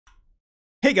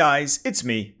Hey guys, it's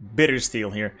me,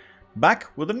 bittersteel here, back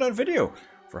with another video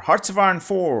for Hearts of Iron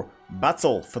 4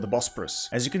 Battle for the Bosporus.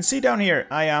 As you can see down here,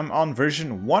 I am on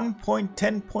version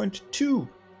 1.10.2,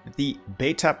 the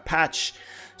beta patch.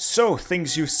 So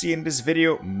things you see in this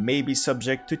video may be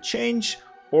subject to change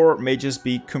or may just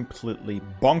be completely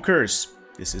bonkers.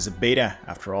 This is a beta,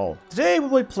 after all. Today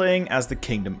we'll be playing as the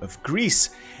Kingdom of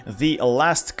Greece, the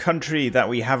last country that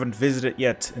we haven't visited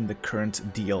yet in the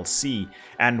current DLC.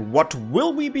 And what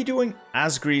will we be doing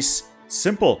as Greece?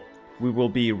 Simple. We will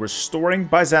be restoring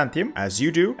Byzantium, as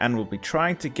you do, and we'll be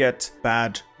trying to get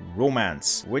bad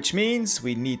Romance, which means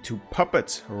we need to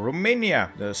puppet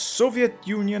Romania, the Soviet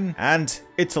Union, and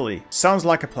Italy. Sounds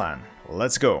like a plan.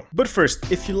 Let's go. But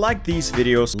first, if you like these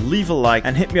videos, leave a like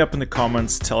and hit me up in the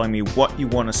comments telling me what you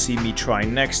want to see me try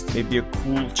next. Maybe a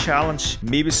cool challenge,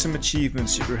 maybe some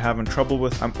achievements you're having trouble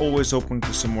with. I'm always open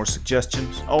to some more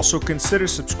suggestions. Also consider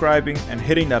subscribing and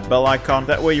hitting that bell icon.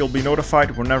 That way you'll be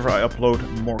notified whenever I upload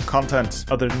more content.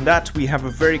 Other than that, we have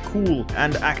a very cool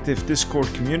and active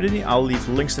Discord community. I'll leave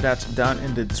links to that down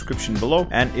in the description below.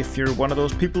 And if you're one of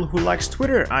those people who likes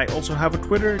Twitter, I also have a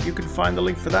Twitter. You can find the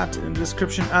link for that in the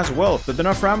description as well. But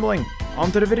enough rambling,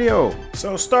 onto the video.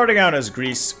 So starting out as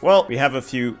Greece, well, we have a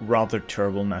few rather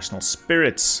terrible national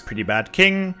spirits. Pretty bad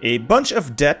king, a bunch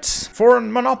of debt,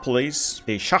 foreign monopolies,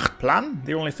 a Schachtplan,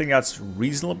 the only thing that's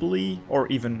reasonably or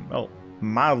even, well,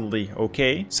 mildly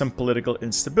okay, some political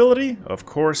instability, of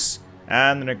course,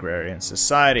 and an agrarian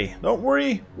society. Don't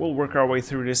worry, we'll work our way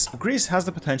through this. Greece has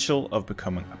the potential of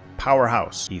becoming a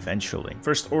powerhouse eventually.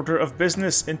 First order of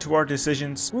business into our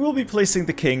decisions. We will be placing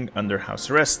the king under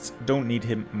house arrest. Don't need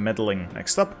him meddling.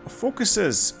 Next up,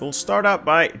 focuses. We'll start out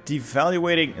by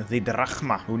devaluating the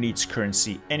drachma, who needs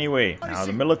currency anyway. Now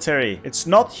the military. It's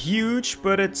not huge,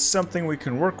 but it's something we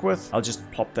can work with. I'll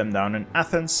just plop them down in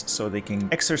Athens so they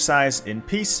can exercise in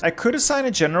peace. I could assign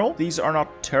a general. These are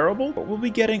not terrible, but we'll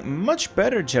be getting much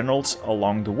better generals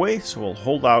along the way, so we'll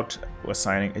hold out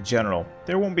assigning a general.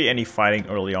 There won't be any fighting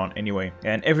early on anyway,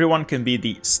 and everyone can be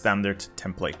the standard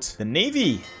template. The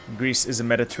navy. Greece is a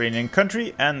Mediterranean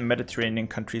country, and Mediterranean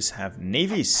countries have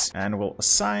navies, and we'll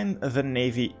assign the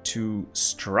navy to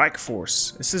strike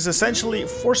force. This is essentially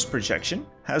force projection,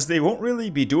 as they won't really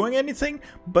be doing anything,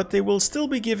 but they will still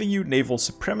be giving you naval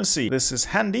supremacy. This is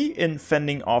handy in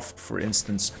fending off, for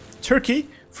instance, Turkey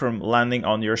from landing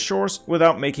on your shores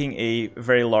without making a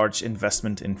very large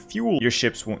investment in fuel. Your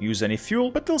ships won't use any fuel,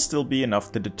 but they'll still be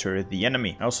enough to deter the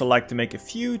enemy. I also like to make a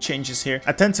few changes here.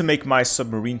 I tend to make my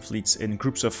submarine fleets in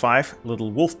groups of 5,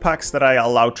 little wolf packs that I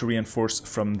allow to reinforce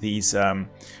from these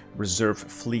reserve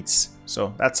fleets.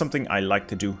 So that's something I like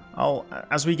to do.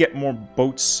 As we get more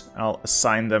boats, I'll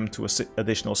assign them to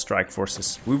additional strike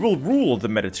forces. We will rule the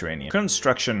Mediterranean.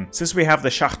 Construction. Since we have the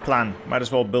Schachtplan, might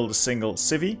as well build a single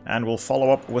civvy, and we'll follow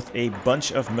up with a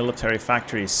bunch of military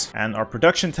factories. And our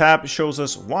production tab shows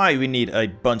us why we need a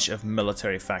bunch of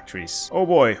military factories. Oh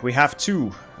boy, we have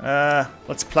 2.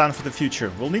 Let's plan for the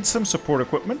future. We'll need some support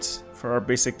equipment for our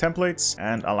basic templates,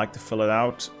 and I like to fill it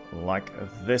out like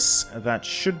this. That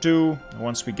should do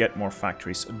once we get more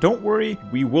factories. Don't worry,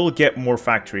 we will get more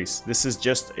factories. This is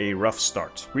just a rough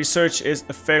start. Research is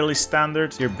a fairly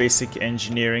standard, your basic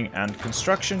engineering and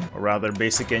construction, or rather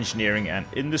basic engineering and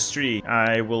industry.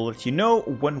 I will let you know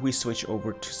when we switch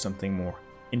over to something more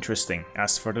interesting.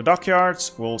 As for the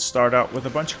dockyards, we'll start out with a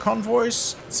bunch of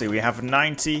convoys. Let's see, we have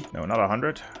 90, no, not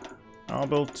 100. I'll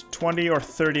build 20 or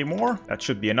 30 more. That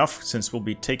should be enough, since we'll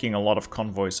be taking a lot of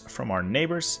convoys from our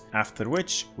neighbors. After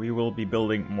which, we will be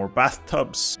building more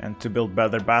bathtubs. And to build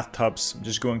better bathtubs, I'm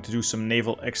just going to do some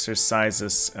naval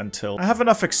exercises until I have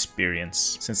enough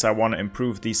experience, since I want to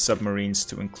improve these submarines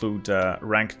to include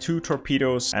rank 2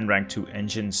 torpedoes and rank 2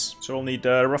 engines. So we'll need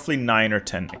roughly 9 or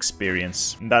 10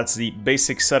 experience. And that's the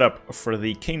basic setup for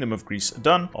the Kingdom of Greece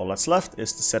done. All that's left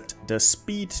is to set the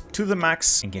speed to the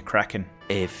max and get cracking.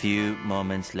 A few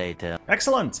moments later.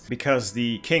 Excellent! Because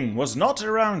the king was not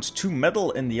around to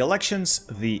meddle in the elections,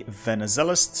 the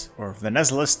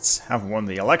Venezuelists have won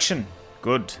the election.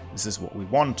 Good, this is what we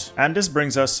want. And this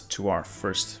brings us to our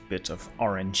first bit of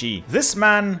RNG. This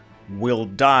man will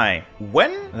die.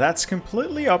 When? That's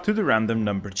completely up to the random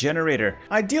number generator.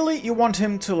 Ideally, you want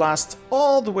him to last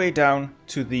all the way down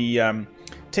to the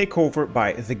takeover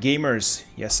by the gamers.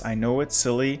 Yes, I know it's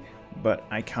silly, but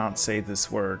I can't say this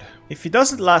word. If he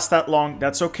doesn't last that long,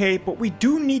 that's okay, but we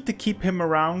do need to keep him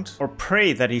around, or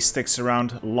pray that he sticks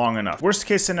around long enough. Worst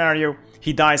case scenario,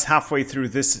 he dies halfway through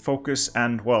this focus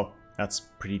and, well, That's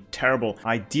pretty terrible.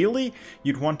 Ideally,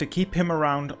 you'd want to keep him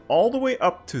around all the way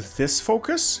up to this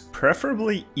focus,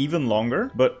 preferably even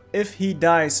longer. But if he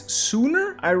dies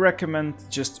sooner, I recommend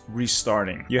just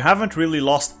restarting. You haven't really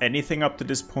lost anything up to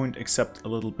this point except a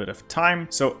little bit of time.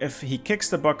 So if he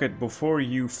kicks the bucket before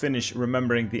you finish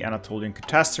remembering the Anatolian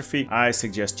catastrophe, I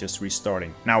suggest just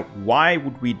restarting. Now, why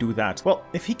would we do that? Well,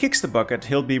 if he kicks the bucket,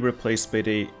 he'll be replaced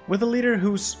with a leader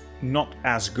who's not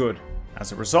as good.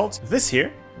 As a result, this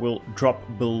here will drop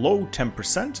below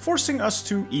 10%, forcing us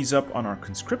to ease up on our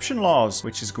conscription laws,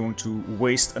 which is going to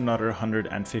waste another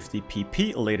 150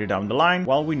 PP later down the line,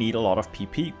 while we need a lot of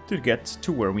PP to get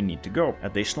to where we need to go.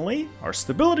 Additionally, our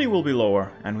stability will be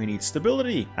lower, and we need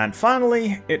stability. And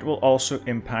finally, it will also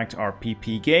impact our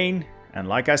PP gain. And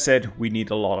like I said, we need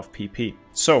a lot of PP.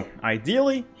 So,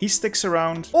 ideally, he sticks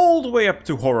around all the way up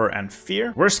to horror and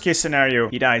fear. Worst case scenario,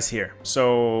 he dies here.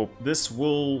 So, this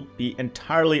will be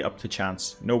entirely up to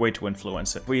chance. No way to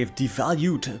influence it. We have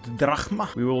devalued the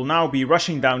drachma. We will now be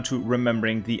rushing down to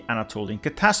remembering the Anatolian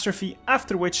catastrophe,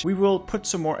 after which we will put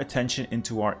some more attention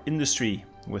into our industry,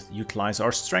 with utilize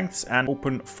our strengths and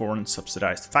open foreign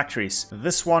subsidized factories.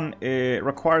 This one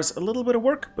requires a little bit of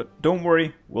work, but don't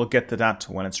worry, we'll get to that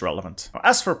when it's relevant. Now,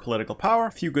 as for political power,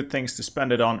 a few good things to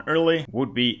spend it on early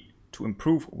would be to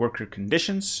improve worker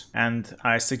conditions, and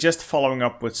I suggest following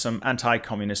up with some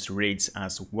anti-communist raids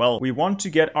as well. We want to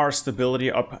get our stability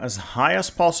up as high as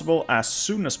possible, as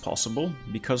soon as possible,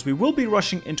 because we will be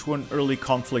rushing into an early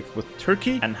conflict with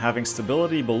Turkey, and having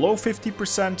stability below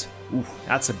 50%, ooh,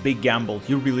 that's a big gamble.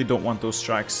 You really don't want those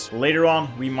strikes. Later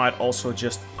on, we might also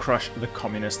just crush the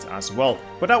communists as well,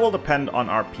 but that will depend on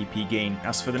our PP gain.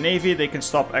 As for the Navy, they can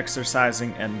stop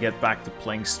exercising and get back to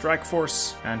playing Strike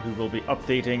Force, and we will be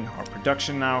updating our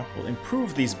production now. We'll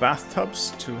improve these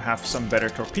bathtubs to have some better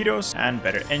torpedoes and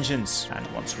better engines, and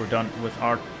once we're done with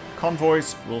our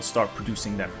convoys, we'll start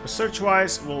producing them.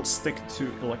 Research-wise, we'll stick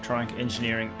to electronic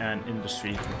engineering and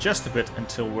industry for just a bit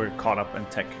until we're caught up in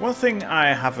tech. One thing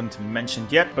I haven't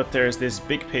mentioned yet, but there's this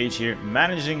big page here,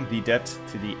 managing the debt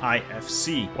to the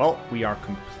IFC. Well, we are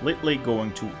completely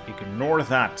going to ignore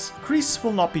that. Greece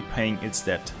will not be paying its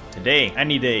debt today,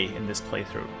 any day in this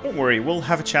playthrough. Don't worry, we'll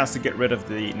have a chance to get rid of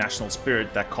the national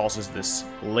spirit that causes this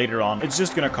later on. It's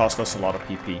just gonna cost us a lot of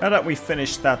PP. Now that we've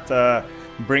finished that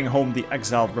bring home the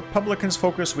exiled Republicans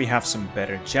focus, we have some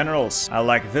better generals. I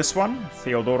like this one,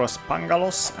 Theodoros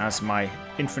Pangalos, as my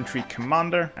infantry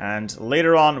commander, and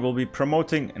later on we'll be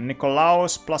promoting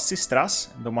Nikolaos Plasistras,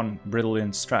 the one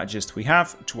brilliant strategist we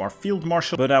have, to our field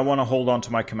marshal, but I want to hold on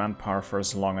to my command power for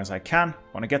as long as I can.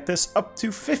 Want to get this up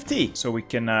to 50 so we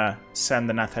can send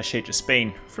an attaché to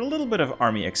Spain for a little bit of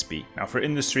army XP. Now for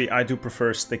industry, I do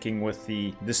prefer sticking with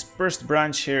the dispersed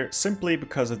branch here, simply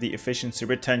because of the efficiency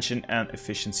retention and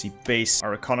efficiency base.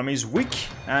 Our economy is weak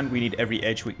and we need every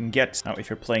edge we can get. Now if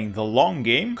you're playing the long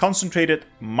game, concentrated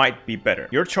might be better.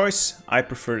 Your choice. I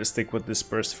prefer to stick with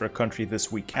dispersed for a country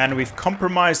this week. And we've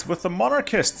compromised with the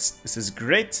monarchists. This is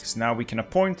great. So now we can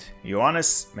appoint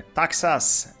Ioannis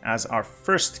Metaxas as our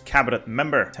first cabinet member.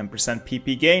 10%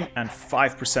 PP gain and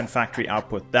 5% factory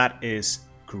output. That is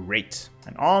great.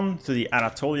 And on to the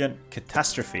Anatolian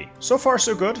catastrophe. So far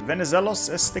so good.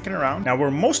 Venizelos is sticking around. Now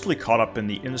we're mostly caught up in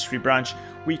the industry branch.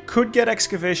 We could get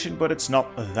excavation, but it's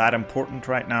not that important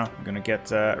right now. I'm gonna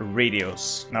get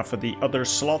radios. Now for the other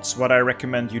slots, what I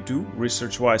recommend you do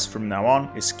research-wise from now on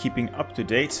is keeping up to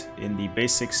date in the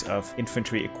basics of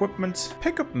infantry equipment.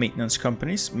 Pick up maintenance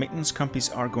companies. Maintenance companies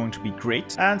are going to be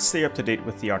great. And stay up to date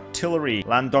with the artillery.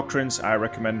 Land doctrines, I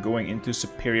recommend going into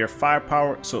superior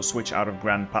firepower, so switch out of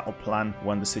grand battle plan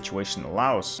when the situation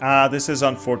allows. This is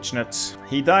unfortunate.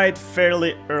 He died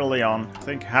fairly early on, I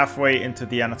think halfway into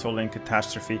the Anatolian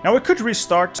catastrophe. Now we could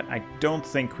restart. I don't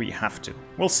think we have to.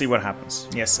 We'll see what happens.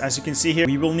 Yes, as you can see here,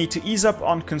 we will need to ease up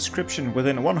on conscription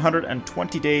within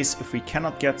 120 days if we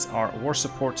cannot get our war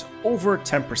support over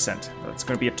 10%. That's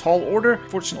going to be a tall order.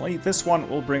 Fortunately, this one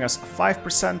will bring us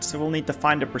 5%, so we'll need to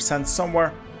find a percent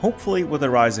somewhere, hopefully with a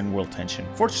rise in world tension.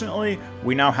 Fortunately,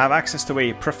 we now have access to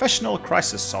a professional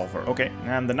crisis solver. Okay,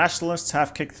 and the nationalists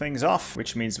have kicked things off,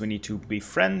 which means we need to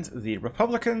befriend the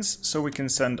Republicans so we can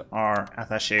send our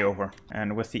attaché over.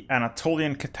 And with the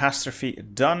Anatolian catastrophe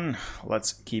done,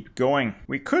 let's keep going.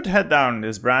 We could head down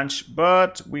this branch,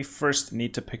 but we first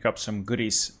need to pick up some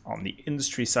goodies on the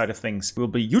industry side of things. We'll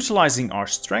be utilizing our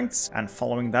strengths and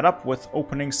following that up with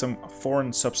opening some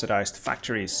foreign subsidized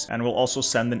factories. And we'll also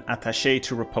send an attaché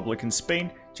to Republican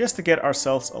Spain just to get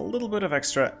ourselves a little bit of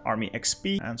extra army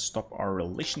XP and stop our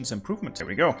relations improvement. There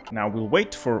we go. Now we'll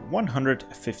wait for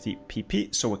 150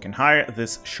 PP so we can hire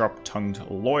this sharp-tongued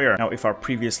lawyer. Now if our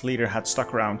previous leader had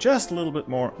stuck around just a little bit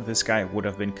more, this guy would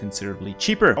have been considerably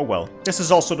cheaper. Oh well. This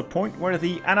is also the point where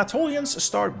the Anatolians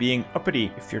start being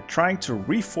uppity. If you're trying to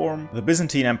reform the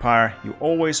Byzantine Empire, you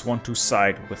always want to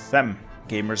side with them.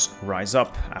 Gamers rise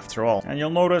up, after all. And you'll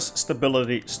notice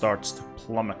stability starts to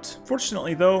plummet.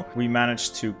 Fortunately though, we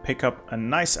managed to pick up a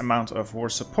nice amount of war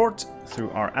support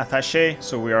through our attaché,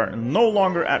 so we are no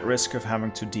longer at risk of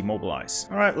having to demobilize.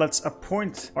 Alright, let's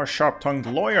appoint our sharp-tongued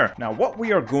lawyer. Now what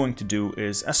we are going to do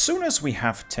is, as soon as we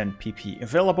have 10 PP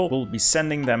available, we'll be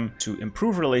sending them to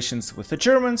improve relations with the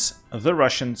Germans, the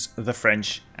Russians, the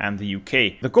French, and the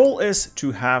UK. The goal is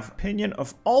to have opinion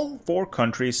of all 4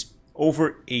 countries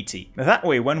over 80. That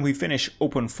way, when we finish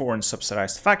open foreign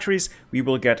subsidized factories, we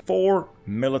will get 4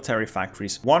 military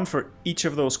factories, one for each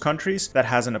of those countries that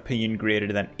has an opinion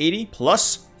greater than 80,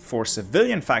 plus 4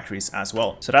 civilian factories as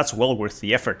well. So that's well worth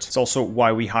the effort. It's also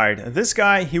why we hired this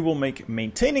guy. He will make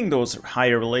maintaining those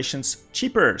higher relations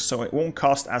cheaper, so it won't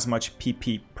cost as much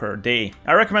PP per day.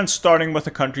 I recommend starting with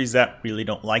the countries that really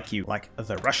don't like you, like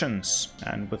the Russians.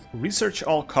 And with research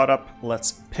all caught up,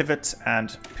 let's pivot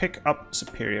and pick up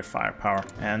superior firepower.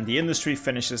 And the industry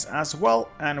finishes as well,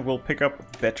 and we'll pick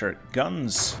up better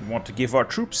guns. We want to give our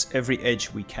troops every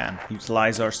edge we can.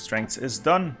 Utilize our strengths is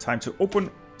done. Time to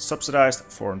open subsidized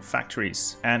foreign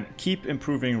factories and keep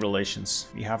improving relations.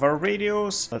 We have our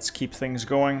radios. Let's keep things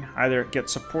going. Either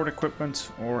get support equipment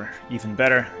or, even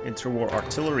better, interwar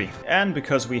artillery. And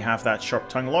because we have that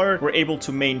sharp-tongued lawyer, we're able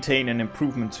to maintain an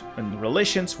improvement in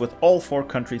relations with all 4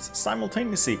 countries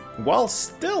simultaneously while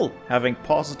still having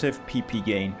positive PP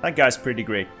gain. That guy's pretty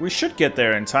great. We should get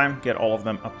there in time, get all of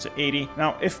them up to 80.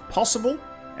 Now, if possible,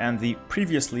 and the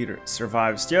previous leader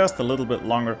survives just a little bit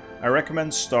longer, I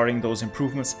recommend starting those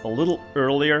improvements a little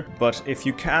earlier, but if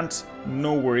you can't,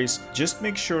 no worries. Just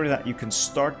make sure that you can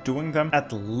start doing them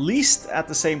at least at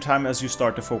the same time as you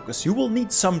start to focus. You will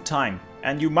need some time,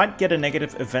 and you might get a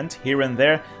negative event here and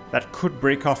there that could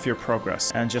break off your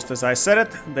progress. And just as I said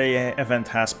it, the event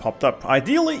has popped up.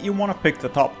 Ideally, you want to pick the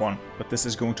top one, but this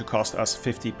is going to cost us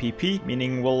 50 PP,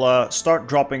 meaning we'll start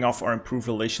dropping off our improved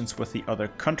relations with the other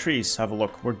countries. Have a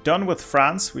look. We're done with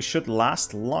France. We should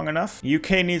last long enough.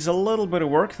 UK needs a little bit of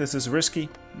work. This is risky.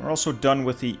 We're also done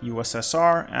with the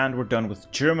USSR, and we're done with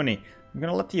Germany. I'm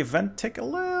gonna let the event take a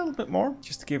little bit more,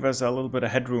 just to give us a little bit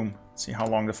of headroom. See how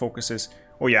long the focus is.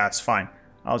 Oh yeah, it's fine.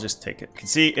 I'll just take it. You can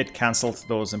see it cancelled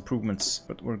those improvements.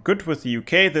 But we're good with the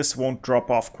UK. This won't drop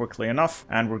off quickly enough.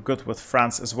 And we're good with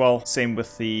France as well. Same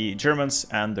with the Germans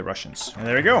and the Russians. And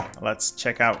there we go. Let's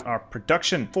check out our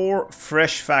production. 4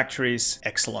 fresh factories.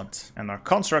 Excellent. And our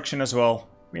construction as well.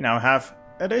 We now have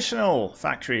additional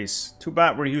factories. Too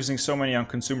bad we're using so many on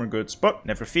consumer goods. But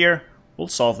never fear. We'll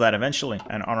solve that eventually.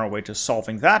 And on our way to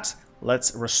solving that,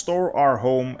 let's restore our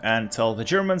home and tell the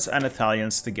Germans and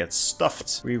Italians to get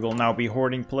stuffed. We will now be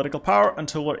hoarding political power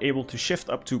until we're able to shift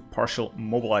up to partial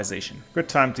mobilization. Good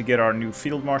time to get our new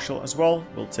field marshal as well.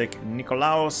 We'll take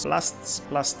Nikolaos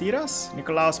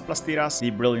Plastiras, the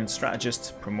brilliant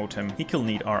strategist, promote him. He will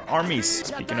need our armies.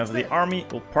 Speaking of the army,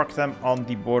 we'll park them on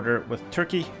the border with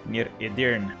Turkey near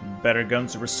Edirne. Better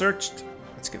guns researched.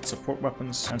 Let's get support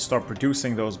weapons and start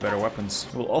producing those better weapons.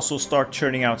 We'll also start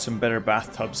churning out some better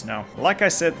bathtubs now. Like I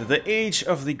said, the age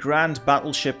of the grand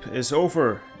battleship is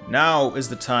over. Now is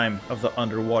the time of the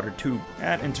underwater tube.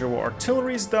 And interwar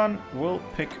artillery is done. We'll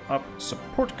pick up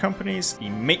support companies, the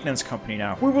maintenance company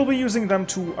now. We will be using them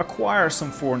to acquire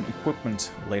some foreign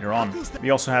equipment later on. We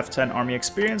also have 10 army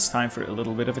experience. Time for a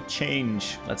little bit of a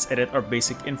change. Let's edit our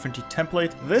basic infantry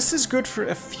template. This is good for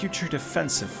a future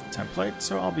defensive template,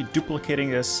 so I'll be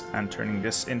duplicating this and turning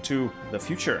this into the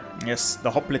future. Yes, the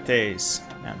hoplites.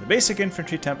 And the basic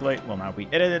infantry template will now be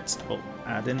edited. We'll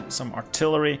add in some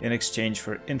artillery in exchange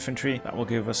for infantry. That will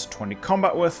give us 20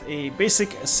 combat with a basic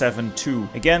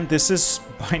 7-2. Again, this is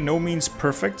by no means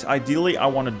perfect. Ideally, I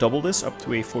want to double this up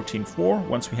to a 14-4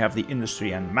 once we have the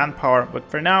industry and manpower. But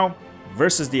for now,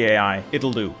 versus the AI,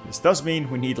 it'll do. This does mean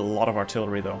we need a lot of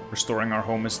artillery though. Restoring our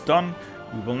home is done.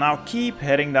 We will now keep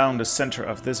heading down the center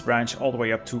of this branch all the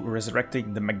way up to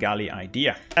resurrecting the Magali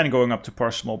idea. And going up to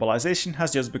partial mobilization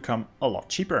has just become a lot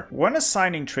cheaper. When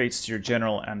assigning traits to your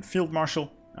general and field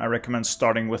marshal, I recommend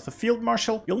starting with the Field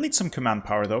Marshal. You'll need some command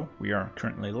power though, we are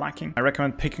currently lacking. I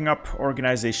recommend picking up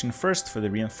Organization first for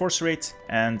the reinforce rate,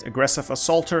 and Aggressive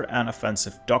Assaulter and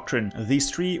Offensive Doctrine.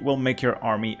 These three will make your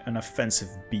army an offensive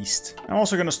beast. I'm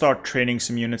also going to start training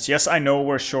some units. Yes, I know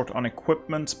we're short on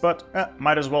equipment, but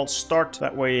might as well start.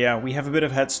 That way we have a bit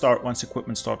of head start once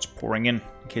equipment starts pouring in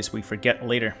case we forget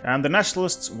later. And the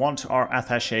Nationalists want our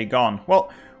attaché gone. Well,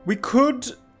 we could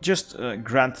just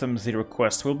grant them the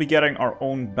request. We'll be getting our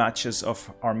own batches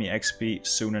of army XP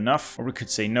soon enough. Or we could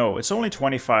say no. It's only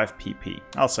 25 PP.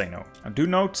 I'll say no. Now do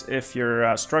note, if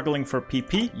you're struggling for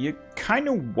PP, you kind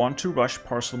of want to rush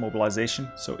partial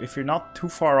mobilization. So if you're not too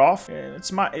far off,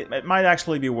 it might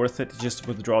actually be worth it to just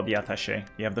withdraw the attaché.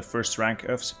 You have the first rank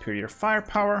of superior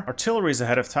firepower. Artillery is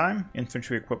ahead of time.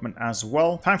 Infantry equipment as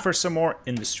well. Time for some more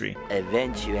industry.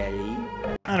 Eventually.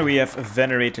 And we have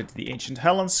venerated the Ancient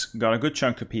Helens. Got a good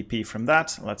chunk of PP from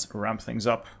that. Let's ramp things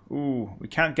up. Ooh, we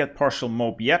can't get partial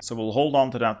mob yet, so we'll hold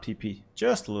on to that PP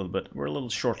just a little bit. We're a little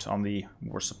short on the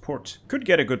war support. Could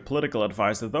get a good political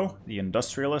advisor though. The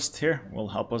industrialist here will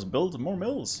help us build more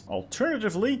mills.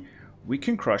 Alternatively, we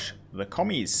can crush the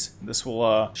commies. This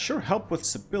will sure help with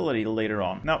stability later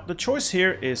on. Now, the choice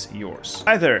here is yours.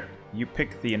 Either you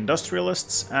pick the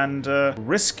industrialists and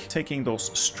risk taking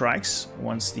those strikes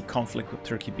once the conflict with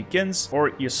Turkey begins,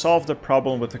 or you solve the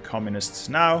problem with the communists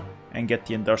now and get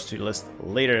the industrialists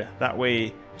later. That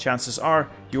way, chances are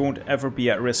you won't ever be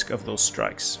at risk of those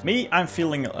strikes. Me, I'm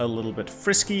feeling a little bit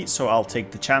frisky, so I'll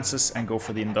take the chances and go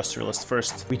for the industrialist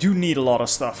first. We do need a lot of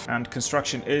stuff, and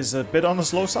construction is a bit on the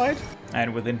slow side.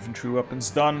 And with infantry weapons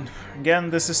done, again,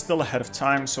 this is still ahead of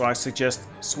time, so I suggest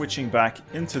switching back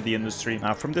into the industry.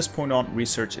 Now, from this point on,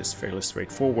 research is fairly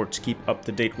straightforward. Keep up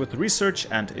to date with research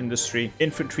and industry,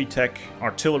 infantry tech,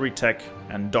 artillery tech,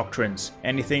 and doctrines.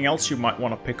 Anything else you might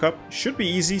want to pick up should be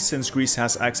easy, since Greece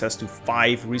has access to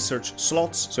 5 research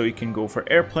slots, so you can go for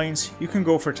airplanes, you can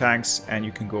go for tanks, and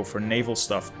you can go for naval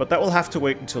stuff, but that will have to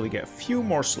wait until you get a few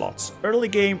more slots. Early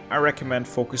game, I recommend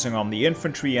focusing on the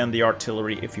infantry and the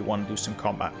artillery if you want to do some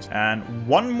combat. And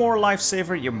one more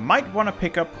lifesaver you might want to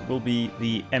pick up will be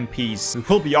the MPs. We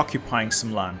will be occupying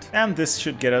some land, and this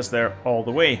should get us there all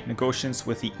the way. Negotiations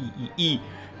with the EEE.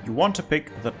 You want to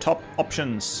pick the top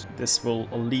options. This will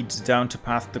lead down to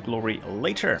Path to Glory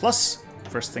later. Plus,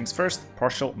 first things first,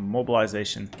 partial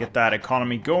mobilization. Get that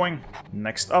economy going.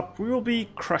 Next up, we will be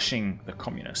crushing the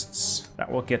communists.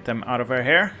 That will get them out of our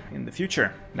hair in the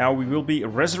future. Now we will be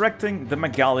resurrecting the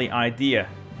Magali idea.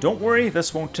 Don't worry,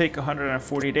 this won't take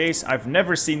 140 days. I've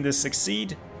never seen this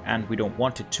succeed, and we don't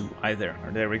want it to either.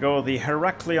 There we go, the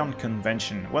Heraklion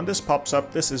Convention. When this pops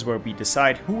up, this is where we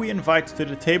decide who we invite to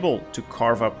the table to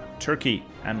carve up Turkey.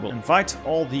 And we'll invite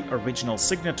all the original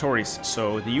signatories,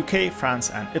 so the UK,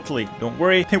 France, and Italy. Don't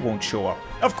worry, they won't show up.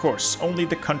 Of course, only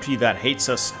the country that hates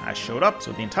us has showed up,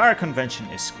 so the entire convention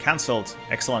is cancelled.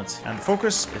 Excellent. And the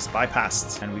focus is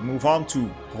bypassed. And we move on to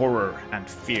horror and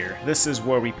fear. This is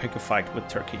where we pick a fight with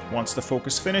Turkey. Once the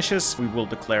focus finishes, we will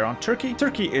declare on Turkey.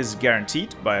 Turkey is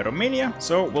guaranteed by Romania,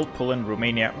 so we'll pull in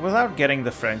Romania without getting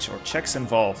the French or Czechs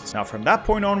involved. Now from that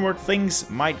point onward, things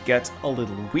might get a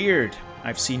little weird.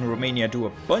 I've seen Romania do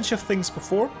a bunch of things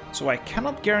before, so I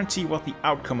cannot guarantee what the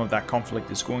outcome of that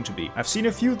conflict is going to be. I've seen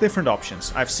a few different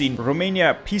options. I've seen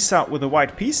Romania peace out with a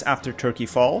white peace after Turkey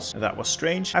falls. That was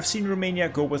strange. I've seen Romania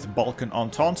go with Balkan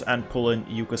Entente and pull in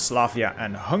Yugoslavia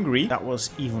and Hungary. That was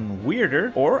even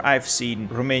weirder. Or I've seen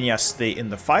Romania stay in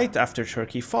the fight after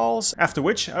Turkey falls, after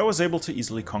which I was able to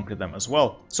easily conquer them as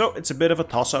well. So it's a bit of a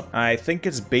toss-up. I think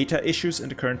it's beta issues in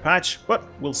the current patch, but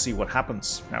we'll see what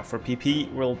happens. Now for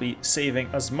PP, we'll be saving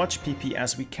as much PP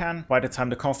as we can. By the time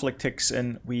the conflict ticks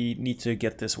in, we need to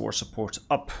get this war support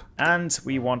up. And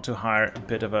we want to hire a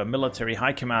bit of a military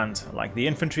high command, like the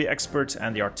infantry expert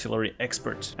and the artillery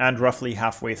expert. And roughly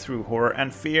halfway through Horror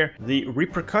and Fear, the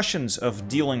repercussions of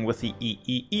dealing with the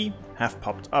EEE have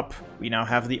popped up. We now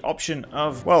have the option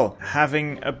of, well,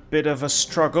 having a bit of a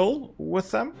struggle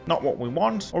with them. Not what we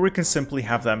want, or we can simply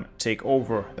have them take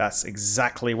over. That's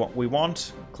exactly what we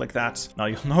want. Click that. Now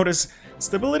you'll notice,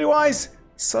 stability-wise,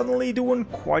 suddenly doing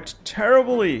quite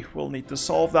terribly. We'll need to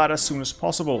solve that as soon as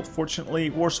possible. Fortunately,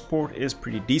 war support is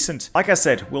pretty decent. Like I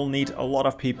said, we'll need a lot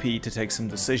of PP to take some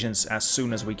decisions as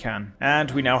soon as we can.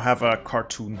 And we now have a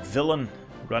cartoon villain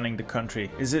running the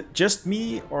country. Is it just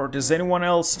me, or does anyone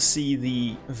else see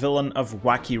the villain of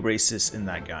wacky races in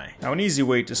that guy? Now, an easy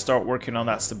way to start working on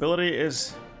that stability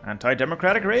is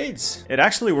anti-democratic raids. It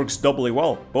actually works doubly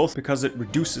well, both because it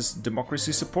reduces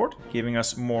democracy support, giving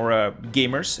us more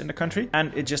gamers in the country,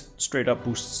 and it just straight up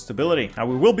boosts stability. Now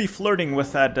we will be flirting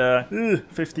with that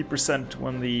 50%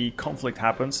 when the conflict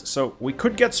happens, so we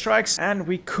could get strikes and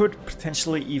we could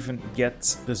potentially even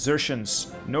get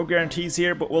desertions. No guarantees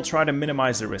here, but we'll try to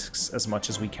minimize the risks as much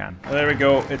as we can. There we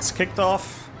go, it's kicked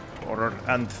off. Order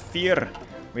and fear.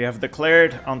 We have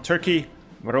declared on Turkey.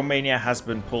 Romania has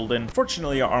been pulled in.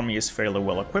 Fortunately, our army is fairly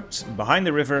well equipped behind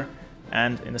the river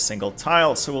and in a single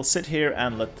tile, so we'll sit here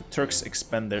and let the Turks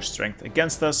expend their strength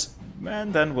against us,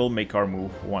 and then we'll make our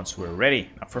move once we're ready.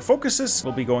 Now for focuses,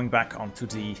 we'll be going back onto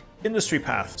the industry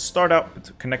path. Start out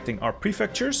with connecting our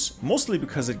prefectures, mostly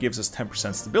because it gives us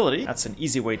 10% stability. That's an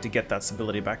easy way to get that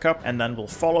stability back up, and then we'll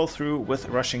follow through with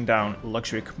rushing down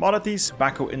luxury commodities,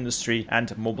 tobacco industry,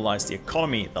 and mobilize the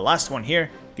economy. The last one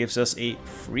here gives us a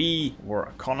free war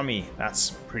economy.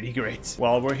 That's pretty great.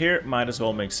 While we're here, might as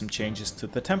well make some changes to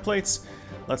the templates.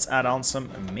 Let's add on some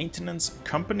maintenance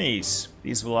companies.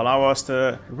 These will allow us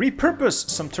to repurpose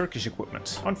some Turkish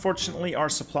equipment. Unfortunately, our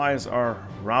supplies are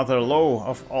rather low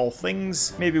of all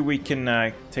things. Maybe we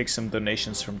can take some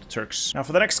donations from the Turks. Now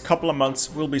for the next couple of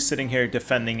months, we'll be sitting here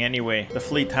defending anyway. The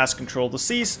fleet has controlled the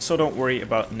seas, so don't worry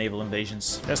about naval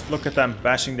invasions. Just look at them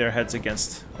bashing their heads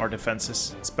against our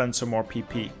defenses. Spend some more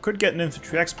PP. Could get an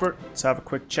infantry expert. Let's have a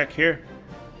quick check here.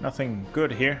 Nothing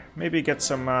good here. Maybe get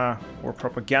some war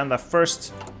propaganda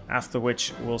first, after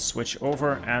which we'll switch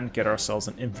over and get ourselves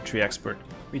an infantry expert.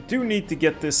 We do need to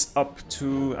get this up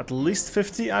to at least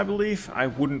 50, I believe. I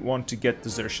wouldn't want to get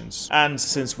desertions. And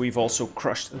since we've also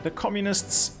crushed the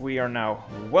communists, we are now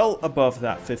well above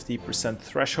that 50%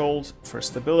 threshold for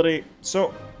stability,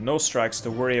 so no strikes to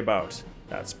worry about.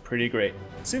 That's pretty great.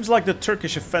 Seems like the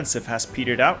Turkish offensive has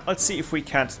petered out. Let's see if we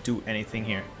can't do anything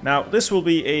here. Now, this will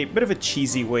be a bit of a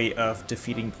cheesy way of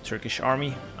defeating the Turkish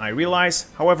army, I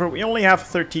realize. However, we only have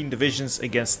 13 divisions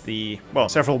against the, well,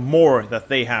 several more that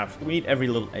they have. We need every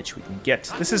little edge we can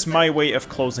get. This is my way of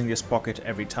closing this pocket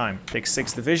every time. Take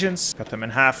 6 divisions, cut them in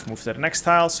half, move to the next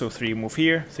tile, so 3 move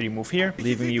here, 3 move here,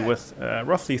 leaving you with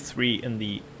roughly 3 in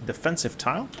the defensive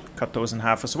tile. Cut those in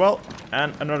half as well,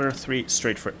 and another 3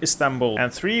 straight for Istanbul.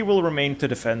 And 3 will remain to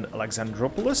defend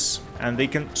Alexandropolis, and they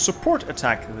can support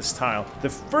attack this tile. The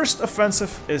first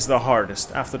offensive is the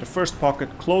hardest. After the first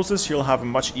pocket closes, you'll have a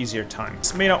much easier time.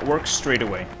 This may not work straight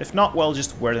away. If not, well,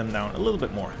 just wear them down a little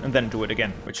bit more, and then do it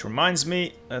again. Which reminds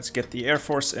me, let's get the Air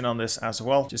Force in on this as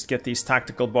well. Just get these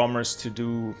tactical bombers to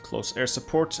do close air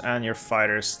support, and your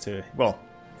fighters to, well,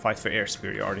 fight for air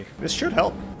superiority. This should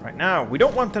help. Right now, we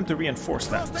don't want them to reinforce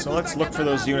that. So let's look for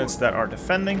those units that are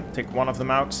defending, take one of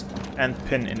them out, and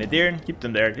pin in Edirne. Keep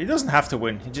them there. He doesn't have to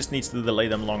win. He just needs to delay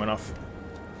them long enough.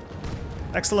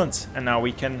 Excellent. And now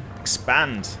we can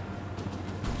expand.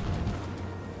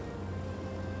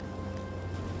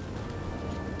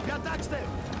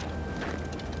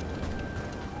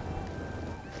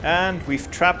 And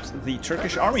we've trapped the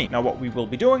Turkish army. Now what we will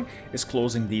be doing is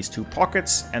closing these 2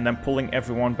 pockets and then pulling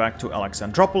everyone back to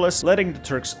Alexandropolis, letting the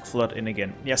Turks flood in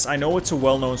again. Yes, I know it's a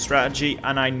well-known strategy,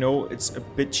 and I know it's a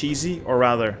bit cheesy, or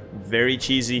rather, very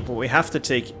cheesy, but we have to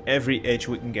take every edge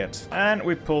we can get. And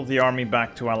we pull the army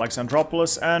back to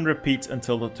Alexandropolis and repeat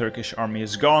until the Turkish army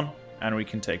is gone, and we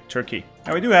can take Turkey.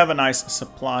 Now we do have a nice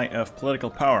supply of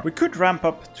political power. We could ramp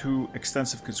up to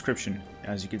extensive conscription.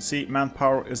 As you can see,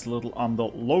 manpower is a little on the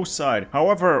low side.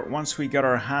 However, once we get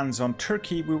our hands on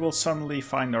Turkey, we will suddenly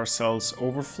find ourselves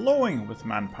overflowing with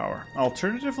manpower.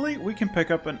 Alternatively, we can pick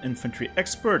up an infantry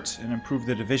expert and improve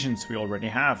the divisions we already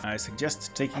have. I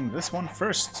suggest taking this one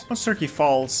first. Once Turkey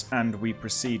falls and we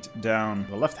proceed down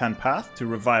the left-hand path to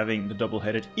reviving the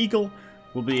double-headed eagle,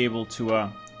 we'll be able to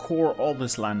core all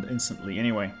this land instantly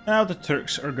anyway. Now the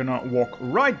Turks are gonna walk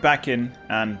right back in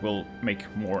and we'll make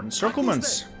more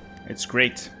encirclements. It's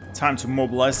great. Time to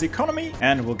mobilize the economy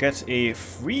and we'll get a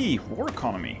free war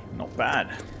economy. Not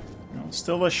bad.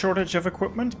 Still a shortage of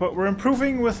equipment, but we're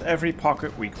improving with every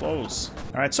pocket we close.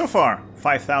 Alright, so far,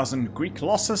 5,000 Greek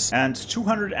losses and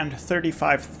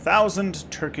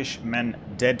 235,000 Turkish men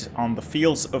dead on the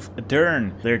fields of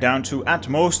Edirne. They're down to, at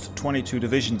most, 22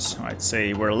 divisions. I'd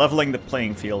say we're leveling the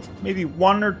playing field. Maybe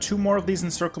 1 or 2 more of these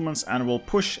encirclements and we'll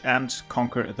push and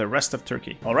conquer the rest of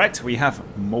Turkey. Alright, we have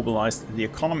mobilized the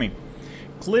economy.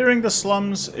 Clearing the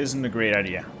slums isn't a great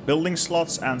idea. Building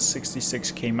slots and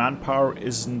 66k manpower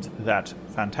isn't that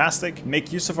fantastic.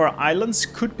 Make use of our islands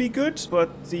could be good,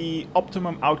 but the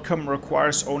optimum outcome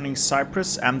requires owning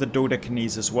Cyprus and the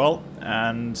Dodecanese as well,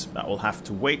 and that will have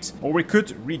to wait. Or we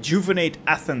could rejuvenate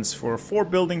Athens for 4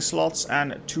 building slots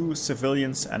and 2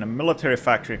 civilians and a military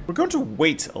factory. We're going to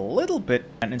wait a little bit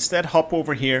and instead hop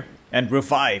over here and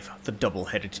revive the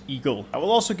double-headed eagle. That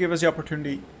will also give us the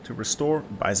opportunity to restore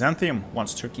Byzantium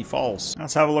once Turkey falls.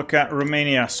 Let's have a look at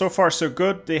Romania. So far so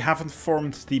good. They haven't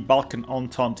formed the Balkan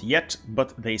Entente yet,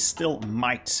 but they still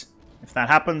might. If that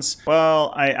happens,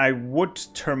 well, I would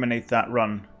terminate that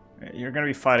run. You're going to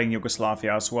be fighting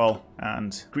Yugoslavia as well,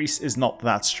 and Greece is not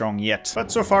that strong yet.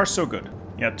 But so far so good.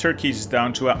 Yeah, Turkey's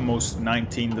down to at most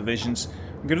 19 divisions.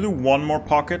 I'm gonna do one more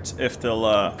pocket if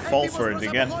they'll fall for it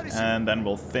again, and then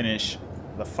we'll finish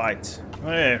the fight.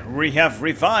 We have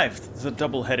revived the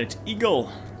double-headed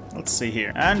eagle. Let's see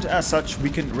here. And as such, we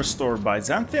can restore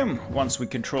Byzantium once we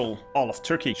control all of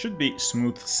Turkey. Should be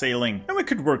smooth sailing. And we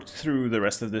could work through the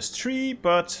rest of this tree,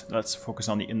 but let's focus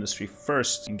on the industry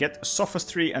first and get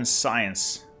sophistry and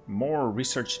science. More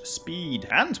research speed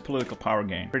and political power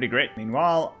gain. Pretty great.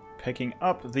 Meanwhile, picking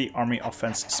up the army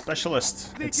offense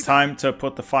specialist. It's time to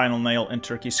put the final nail in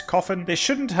Turkey's coffin. They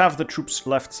shouldn't have the troops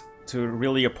left to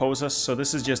really oppose us, so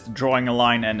this is just drawing a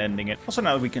line and ending it. Also,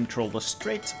 now that we control the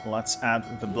strait, let's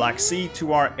add the Black Sea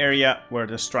to our area where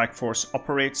the strike force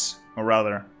operates, or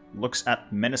rather, looks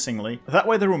at menacingly. That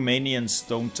way the Romanians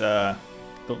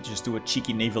don't just do a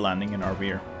cheeky naval landing in our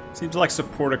rear. Seems like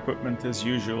support equipment is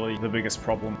usually the biggest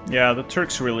problem. Yeah, the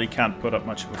Turks really can't put up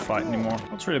much of a fight anymore.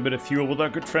 Let's trade a bit of fuel with our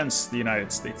good friends, the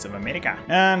United States of America.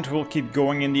 And we'll keep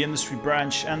going in the industry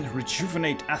branch and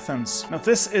rejuvenate Athens. Now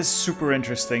this is super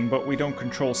interesting, but we don't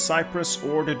control Cyprus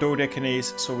or the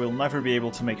Dodecanese, so we'll never be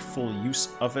able to make full use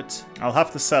of it. I'll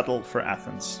have to settle for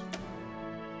Athens.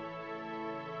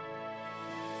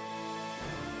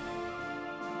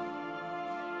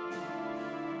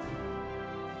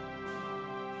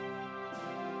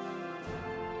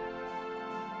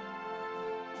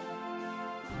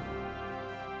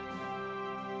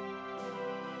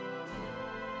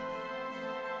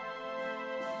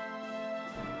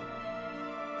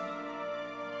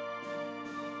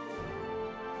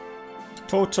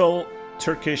 Total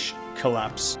Turkish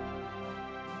collapse.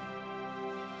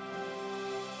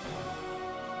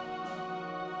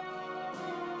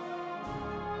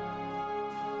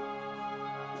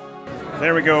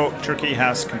 There we go. Turkey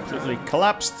has completely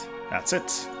collapsed. That's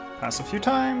it. Pass a few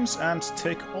times and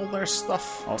take all their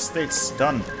stuff. All states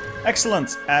done.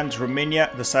 Excellent. And Romania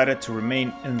decided to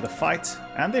remain in the fight.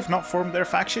 And they've not formed their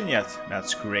faction yet.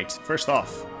 That's great. First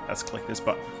off, let's click this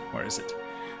button. Where is it?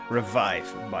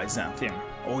 Revive Byzantium.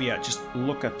 Oh yeah, just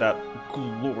look at that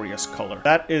glorious color.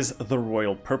 That is the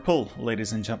royal purple,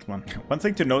 ladies and gentlemen. One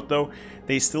thing to note though,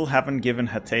 they still haven't given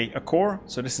Hatay a core,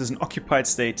 so this is an occupied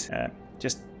state.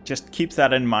 Just keep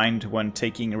that in mind when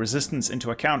taking resistance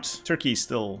into account. Turkey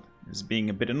still is being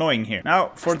a bit annoying here.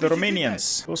 Now, for the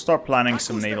Romanians, we'll start planning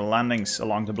some naval landings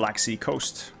along the Black Sea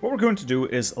coast. What we're going to do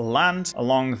is land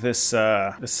along this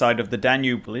side of the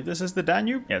Danube. I believe this is the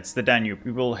Danube? Yeah, it's the Danube.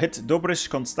 We will hit Dobruj,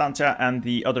 Constantia, and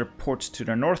the other port to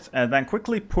the north, and then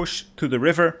quickly push to the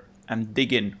river and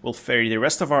dig in. We'll ferry the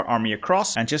rest of our army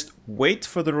across and just wait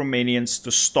for the Romanians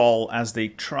to stall as they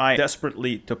try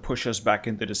desperately to push us back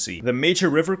into the sea. The major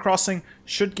river crossing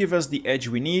should give us the edge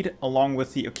we need, along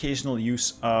with the occasional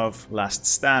use of last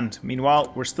stand.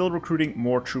 Meanwhile, we're still recruiting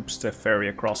more troops to ferry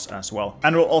across as well.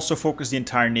 And we'll also focus the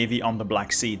entire navy on the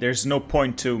Black Sea. There's no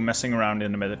point to messing around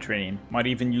in the Mediterranean. Might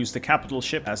even use the capital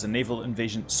ship as a naval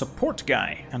invasion support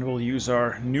guy. And we'll use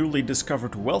our newly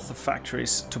discovered wealth of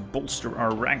factories to bolster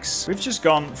our ranks. We've just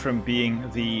gone from being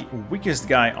the weakest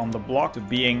guy on the block to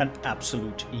being an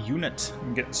absolute unit.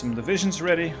 I'm getting some divisions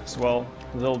ready as well.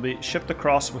 They'll be shipped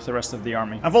across with the rest of the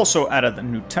army. I've also added a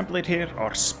new template here,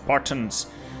 our Spartans.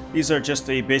 These are just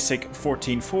a basic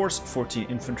 14 force, 14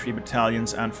 infantry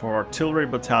battalions, and for artillery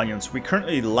battalions, we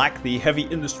currently lack the heavy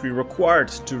industry required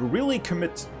to really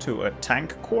commit to a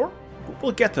tank corps. But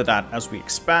we'll get to that as we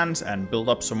expand and build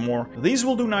up some more. These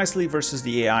will do nicely versus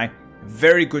the AI.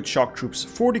 Very good shock troops,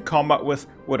 40 combat with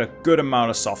a good amount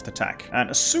of soft attack.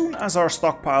 And as soon as our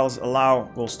stockpiles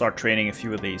allow, we'll start training a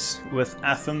few of these. With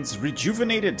Athens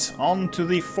rejuvenated, on to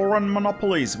the foreign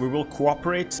monopolies. We will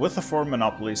cooperate with the foreign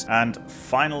monopolies and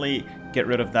finally get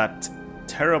rid of that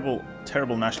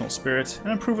terrible national spirit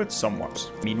and improve it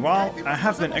somewhat. Meanwhile, I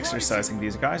have been exercising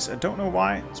these guys. I don't know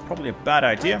why. It's probably a bad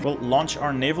idea. We'll launch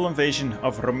our naval invasion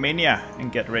of Romania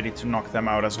and get ready to knock them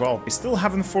out as well. They still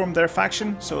haven't formed their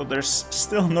faction, so there's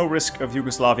still no risk of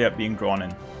Yugoslavia being drawn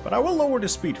in. But I will lower the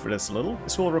speed for this a little.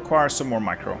 This will require some more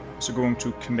micro. So going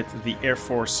to commit the Air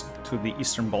Force to the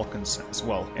Eastern Balkans as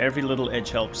well. Every little edge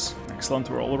helps.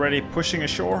 Excellent, we're already pushing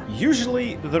ashore.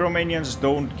 Usually the Romanians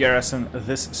don't garrison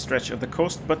this stretch of the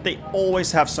coast, but they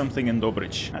always have something in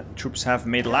Dobrich. Troops have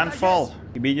made landfall.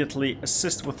 Immediately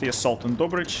assist with the assault on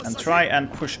Dobrich and try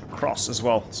and push across as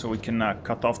well, so we can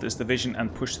cut off this division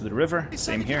and push to the river.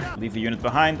 Same here, leave a unit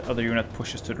behind, other unit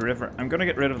pushes to the river. I'm gonna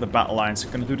get rid of the battle lines.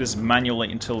 I'm gonna do this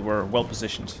manually until we're well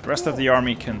positioned. The rest of the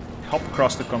army can hop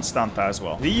across to Constanta as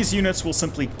well. These units will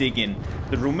simply dig in.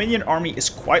 The Romanian army is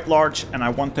quite large and I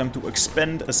want them to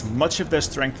expend as much of their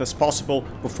strength as possible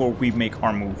before we make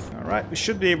our move. Alright, we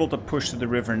should be able to push to the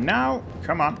river now.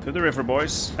 Come on, to the river,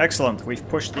 boys. Excellent, we've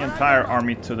pushed the entire army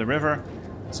to the river.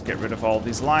 Let's get rid of all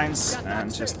these lines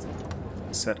and just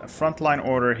set a frontline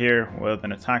order here with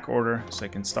an attack order so I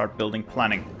can start building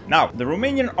planning. Now, the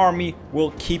Romanian army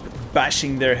will keep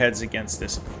bashing their heads against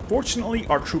this. Fortunately,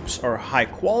 our troops are high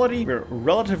quality, we're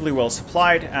relatively well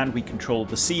supplied, and we control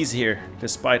the seas here,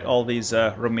 despite all these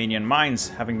Romanian mines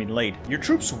having been laid. Your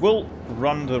troops will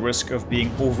run the risk of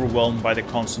being overwhelmed by the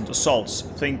constant assaults.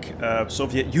 Think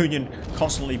Soviet Union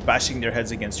constantly bashing their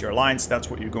heads against your lines, that's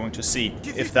what you're going to see.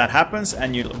 If that happens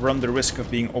and you run the risk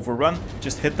of being overrun,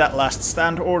 just hit that last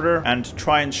stand order and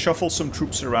try and shuffle some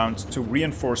troops around to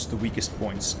reinforce the weakest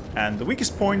points. And the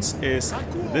weakest points is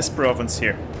this province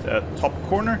here, the top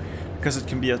corner, because it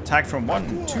can be attacked from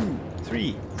 1, 2,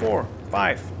 3, 4,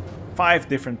 5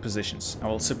 different positions. I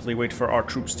will simply wait for our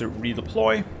troops to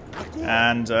redeploy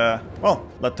and, well,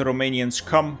 let the Romanians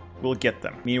come. We'll get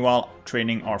them. Meanwhile,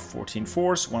 training our 14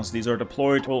 force. Once these are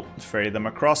deployed, we'll ferry them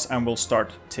across and we'll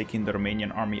start taking the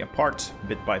Romanian army apart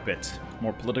bit by bit.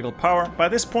 More political power. By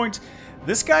this point,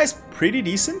 this guy's pretty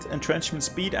decent. Entrenchment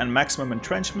speed and maximum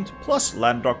entrenchment plus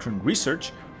land doctrine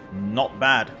research. Not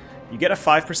bad. You get a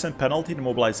 5% penalty to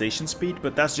mobilization speed,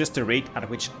 but that's just the rate at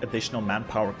which additional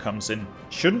manpower comes in.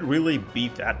 Shouldn't really be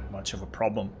that much of a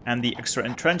problem. And the extra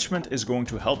entrenchment is going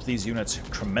to help these units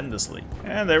tremendously.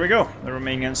 And there we go. The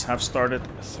Romanians have started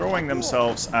throwing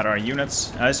themselves at our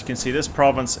units. As you can see, this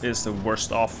province is the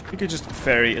worst off. We could just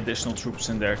ferry additional troops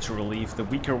in there to relieve the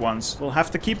weaker ones. We'll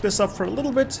have to keep this up for a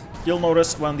little bit. You'll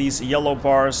notice when these yellow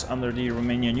bars under the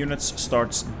Romanian units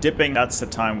starts dipping, that's the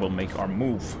time we'll make our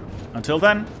move. Until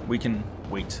then, we can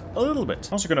wait a little bit.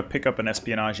 I'm also going to pick up an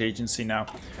espionage agency now.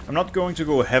 I'm not going to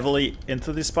go heavily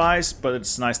into the spies, but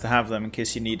it's nice to have them in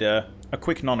case you need a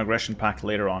quick non-aggression pact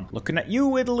later on. Looking at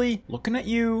you, Italy. Looking at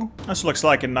you. This looks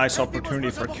like a nice opportunity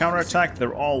for a counterattack.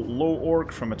 They're all low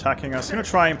orc from attacking us. I'm going to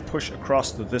try and push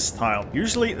across to this tile.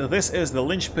 Usually, this is the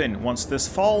linchpin. Once this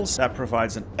falls, that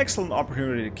provides an excellent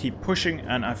opportunity to keep pushing,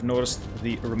 and I've noticed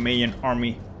the Romanian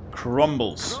army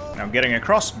crumbles. Now getting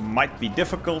across might be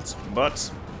difficult,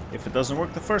 but if it doesn't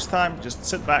work the first time, just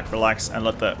sit back, relax, and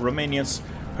let the Romanians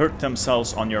hurt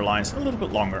themselves on your lines a little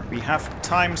bit longer. We have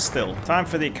time still. Time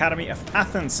for the Academy of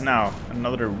Athens now.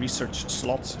 Another research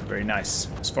slot. Very nice.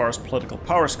 As far as political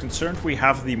power is concerned, we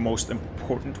have the most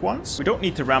important ones. We don't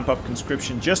need to ramp up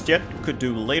conscription just yet. We could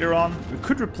do later on. We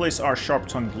could replace our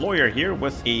sharp-tongued lawyer here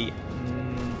with a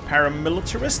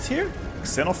paramilitarist here.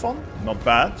 Xenophon, not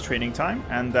bad, training time,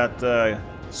 and that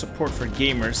support for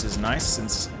gamers is nice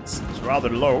since it's rather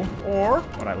low. Or,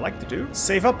 what I like to do,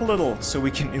 save up a little so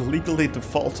we can illegally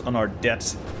default on our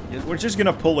debt. We're just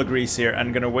gonna pull a Greece here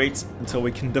and gonna wait until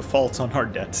we can default on our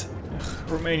debt.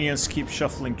 Romanians keep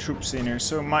shuffling troops in here,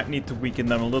 so we might need to weaken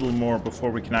them a little more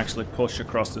before we can actually push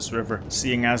across this river.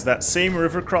 Seeing as that same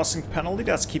river crossing penalty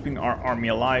that's keeping our army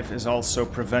alive is also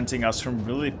preventing us from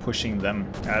really pushing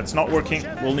them. It's not working.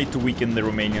 We'll need to weaken the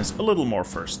Romanians a little more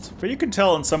first. But you can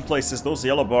tell in some places those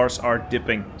yellow bars are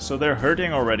dipping, so they're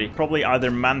hurting already. Probably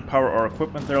either manpower or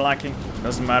equipment they're lacking.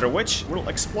 Doesn't matter which, we'll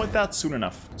exploit that soon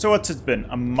enough. So what's it been?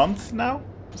 A month now?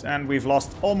 And we've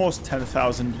lost almost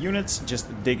 10,000 units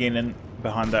just digging in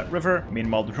behind that river.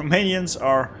 Meanwhile, the Romanians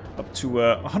are up to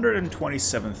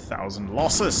 127,000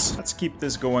 losses. Let's keep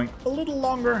this going a little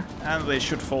longer and they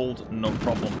should fold no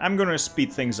problem. I'm gonna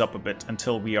speed things up a bit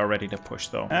until we are ready to push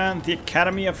though. And the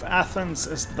Academy of Athens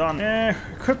is done.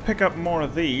 We could pick up more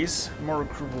of these. More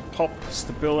recruitable pop,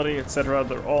 stability, etc.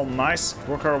 They're all nice.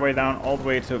 Work our way down all the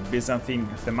way to Byzantine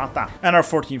Themata. And our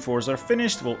 14 fours are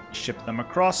finished. We'll ship them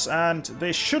across and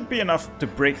they should be enough to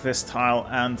break this tile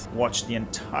and watch the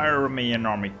entire Romanian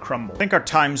army crumble. I think our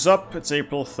time's up. It's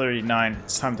April 30th. 39.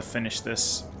 It's time to finish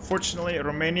this. Fortunately,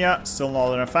 Romania still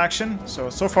not in a faction, so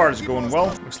far it's going well.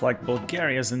 Looks like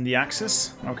Bulgaria's in the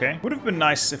Axis. Okay. Would have been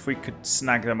nice if we could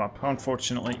snag them up.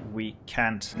 Unfortunately, we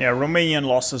can't. Yeah, Romanian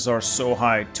losses are so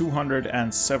high.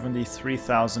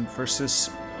 273,000 versus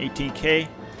 18k.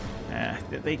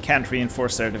 They can't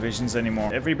reinforce their divisions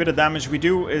anymore. Every bit of damage we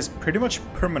do is pretty much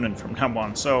permanent from now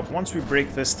on. So once we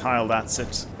break this tile, that's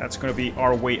it. That's going to be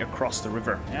our way across the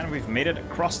river. And we've made it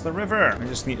across the river. We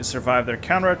just need to survive their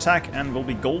counterattack and we'll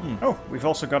be golden. Oh, we've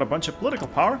also got a bunch of political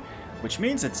power, which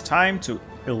means it's time to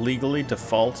illegally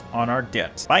default on our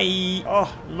debt. Bye!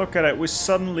 Oh, look at it. We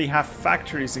suddenly have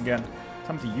factories again.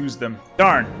 Time to use them.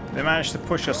 Darn, they managed to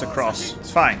push us across.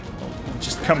 It's fine.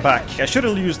 Just come back. I should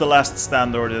have used the last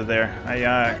stand order there.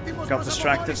 I got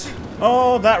distracted.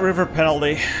 Oh, that river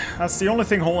penalty. That's the only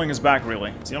thing holding us back, really.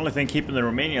 It's the only thing keeping the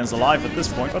Romanians alive at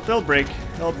this point. But they'll break.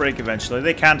 They'll break eventually.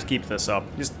 They can't keep this up.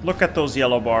 Just look at those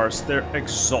yellow bars. They're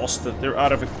exhausted. They're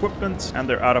out of equipment and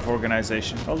they're out of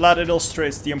organization. Well, that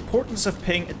illustrates the importance of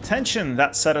paying attention.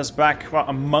 That set us back, what,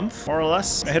 a month, more or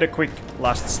less? I hit a quick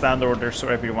last stand order so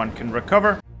everyone can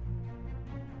recover.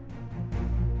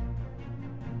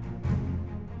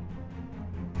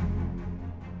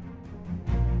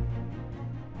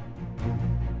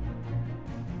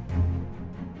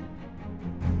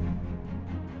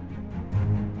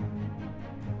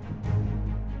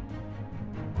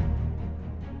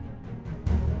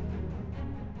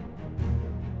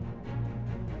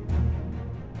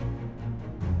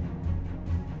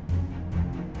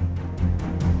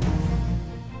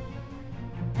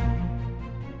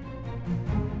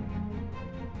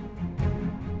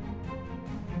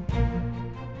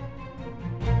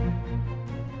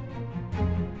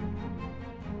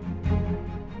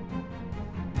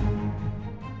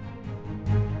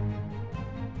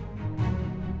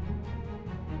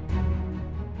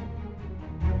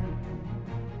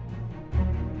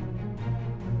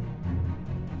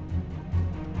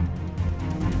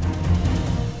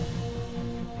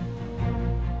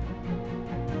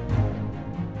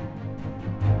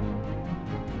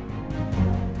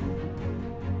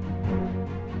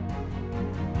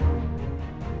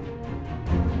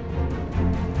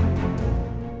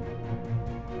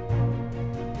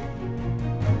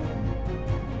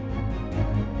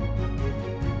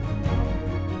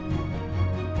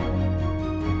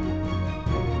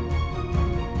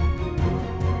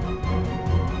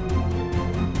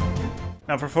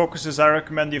 Now for focuses, I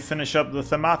recommend you finish up the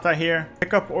Themata here.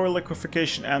 Pick up oil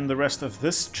liquefaction and the rest of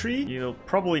this tree. You'll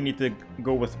probably need to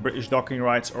go with British docking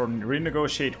rights or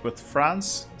renegotiate with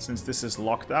France, since this is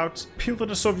locked out. Appeal to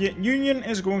the Soviet Union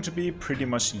is going to be pretty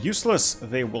much useless.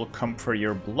 They will come for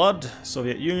your blood.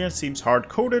 Soviet Union seems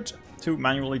hard-coded to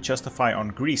manually justify on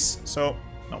Greece, so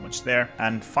not much there.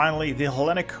 And finally, the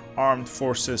Hellenic Armed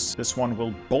Forces. This one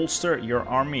will bolster your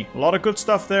army. A lot of good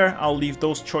stuff there. I'll leave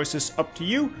those choices up to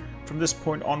you. From this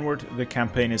point onward, the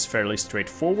campaign is fairly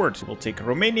straightforward. We'll take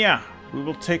Romania, we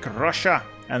will take Russia,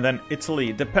 and then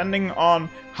Italy, depending on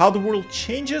how the world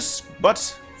changes.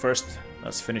 But first,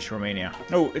 let's finish Romania.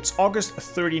 No, it's August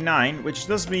 39, which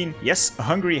does mean, yes,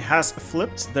 Hungary has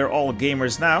flipped. They're all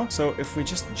gamers now. So if we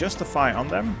just justify on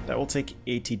them, that will take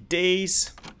 80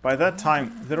 days. By that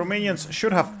time, the Romanians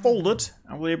should have folded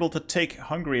and will be able to take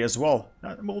Hungary as well.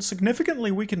 That will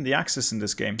significantly weaken the Axis in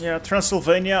this game. Yeah,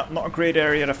 Transylvania, not a great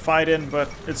area to fight in, but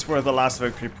it's where the last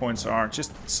victory points are.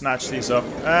 Just snatch these up,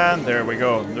 and there we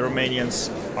go. The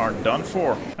Romanians are done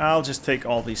for. I'll just take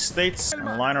all these states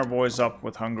and line our boys up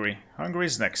with Hungary.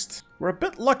 Hungary's next. We're a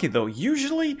bit lucky though.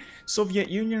 Usually, Soviet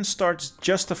Union starts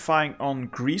justifying on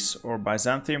Greece or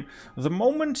Byzantium the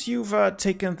moment you've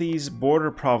taken these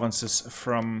border provinces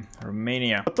from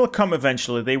Romania. But they'll come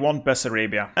eventually. They want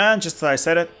Bessarabia. And just as I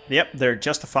said it, yep, they're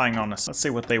justifying on us. Let's see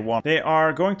what they want. They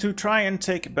are going to try and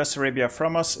take Bessarabia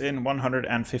from us in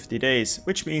 150 days,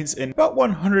 which means in about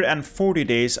 140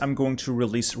 days, I'm going to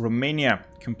release Romania,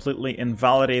 completely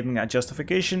invalidating that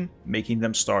justification, making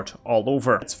them start all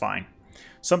over. It's fine.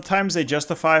 Sometimes they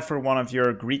justify for one of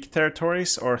your Greek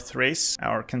territories, or Thrace,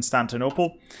 or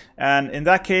Constantinople, and in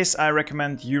that case I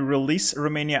recommend you release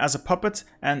Romania as a puppet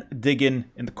and dig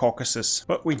in the Caucasus.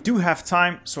 But we do have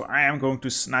time, so I am going to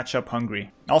snatch up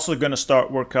Hungary. Also going to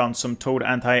start work on some towed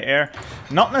anti-air.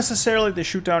 Not necessarily to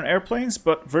shoot down airplanes,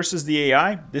 but versus the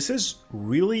AI, this is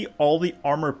really all the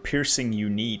armor piercing you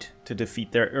need to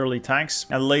defeat their early tanks.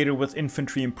 And later with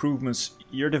infantry improvements,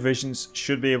 your divisions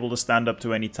should be able to stand up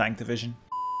to any tank division.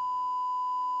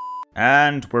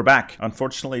 And we're back.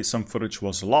 Unfortunately, some footage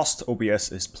was lost. OBS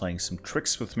is playing some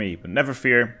tricks with me, but never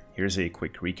fear. Here's a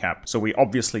quick recap. So we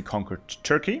obviously conquered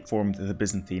Turkey, formed the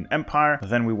Byzantine Empire,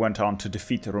 then we went on to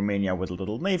defeat Romania with a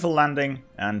little naval landing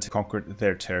and conquered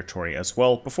their territory as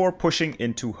well, before pushing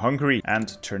into Hungary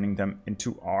and turning them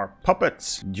into our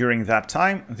puppets. During that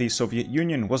time, the Soviet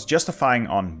Union was justifying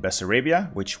on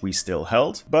Bessarabia, which we still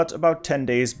held, but about 10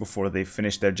 days before they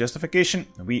finished their justification,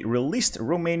 we released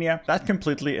Romania. That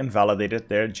completely invalidated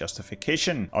their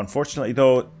justification. Unfortunately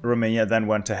though, Romania then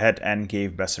went ahead and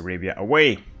gave Bessarabia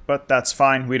away. But that's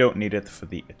fine, we don't need it for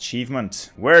the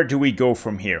achievement. Where do we go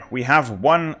from here? We have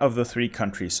one of the three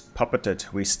countries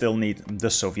puppeted. We still need the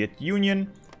Soviet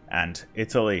Union and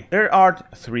Italy. There are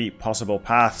three possible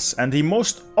paths, and the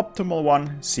most optimal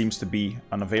one seems to be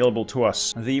unavailable to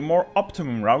us. The more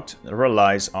optimum route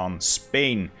relies on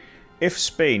Spain. If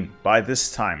Spain, by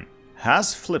this time,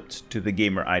 has flipped to the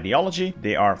gamer ideology,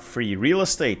 they are free real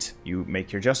estate. You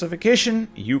make your justification,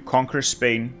 you conquer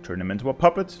Spain, turn them into a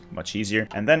puppet, much easier,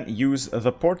 and then use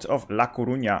the port of La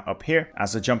Coruña up here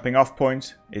as a jumping off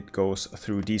point. It goes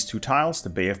through these two tiles,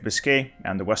 the Bay of Biscay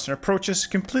and the western approaches,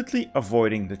 completely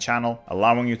avoiding the channel,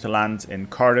 allowing you to land in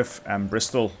Cardiff and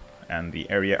Bristol and the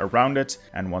area around it.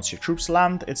 And once your troops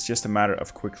land, it's just a matter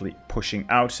of quickly pushing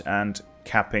out and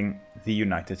capping the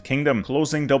United Kingdom,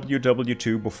 closing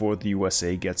WW2 before the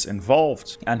USA gets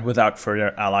involved. And without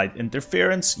further Allied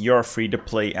interference, you're free to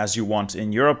play as you want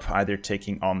in Europe, either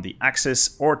taking on the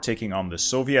Axis or taking on the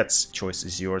Soviets. Choice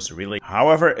is yours, really.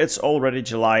 However, it's already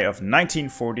July of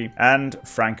 1940 and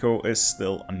Franco is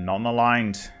still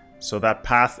non-aligned, so that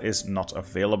path is not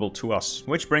available to us.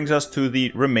 Which brings us to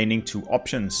the remaining two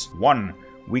options. One,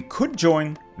 we could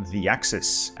join the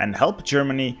Axis and help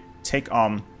Germany take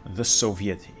on the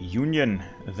Soviet Union.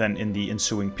 Then in the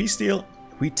ensuing peace deal,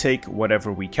 we take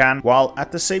whatever we can, while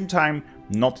at the same time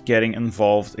not getting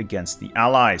involved against the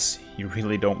Allies. You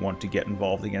really don't want to get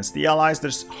involved against the Allies.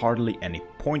 There's hardly any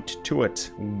point to it.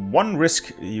 One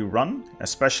risk you run,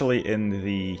 especially in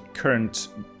the current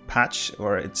patch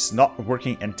where it's not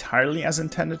working entirely as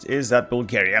intended, is that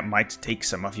Bulgaria might take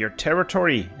some of your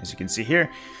territory. As you can see here,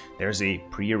 there's a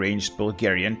pre-arranged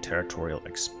Bulgarian territorial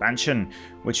expansion,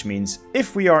 which means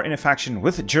if we are in a faction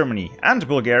with Germany and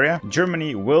Bulgaria,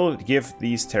 Germany will give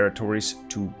these territories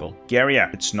to Bulgaria.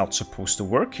 It's not supposed to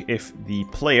work if the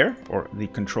player or the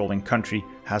controlling country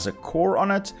has a core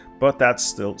on it, but that's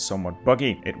still somewhat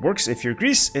buggy. It works if you're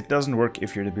Greece, it doesn't work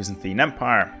if you're the Byzantine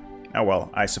Empire. Oh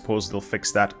well, I suppose they'll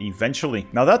fix that eventually.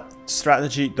 Now that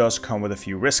strategy does come with a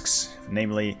few risks,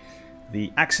 namely the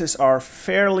Axis are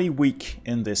fairly weak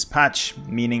in this patch,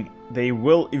 meaning they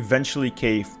will eventually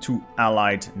cave to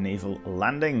Allied naval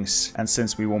landings. And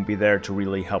since we won't be there to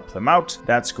really help them out,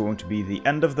 that's going to be the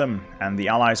end of them. And the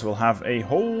Allies will have a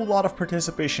whole lot of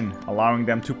participation, allowing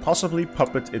them to possibly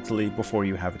puppet Italy before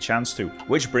you have a chance to.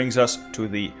 Which brings us to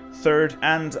the third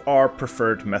and our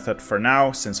preferred method for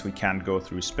now, since we can't go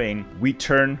through Spain. We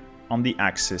turn on the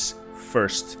Axis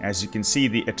first. As you can see,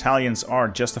 the Italians are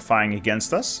justifying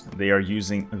against us. They are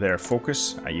using their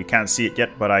focus. You can't see it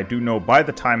yet, but I do know by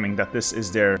the timing that this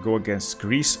is their go against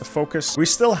Greece focus. We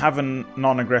still have a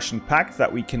non-aggression pact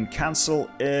that we can cancel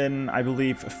in, I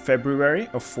believe, February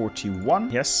of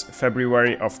 41. Yes,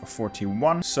 February of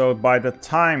 41. So by the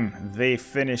time they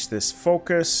finish this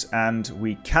focus and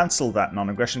we cancel that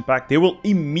non-aggression pact, they will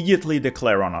immediately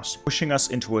declare on us, pushing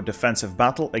us into a defensive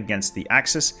battle against the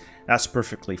Axis. That's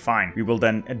perfectly fine. We will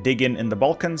then dig in the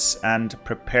Balkans and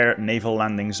prepare naval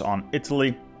landings on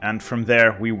Italy. And from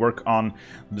there, we work on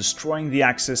destroying the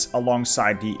Axis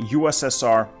alongside the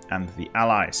USSR and the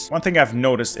Allies. One thing I've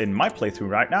noticed in my playthrough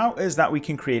right now is that we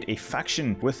can create a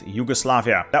faction with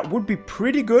Yugoslavia. That would be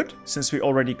pretty good, since we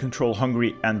already control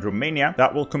Hungary and Romania.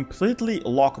 That will completely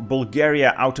lock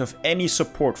Bulgaria out of any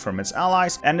support from its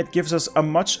allies, and it gives us a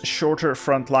much shorter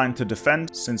front line to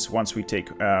defend, since once we take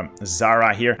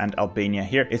Zara here and Albania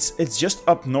here, it's just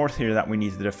up north here that we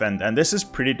need to defend, and this is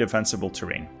pretty defensible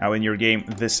terrain. Now in your game,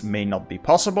 this may not be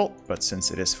possible, but since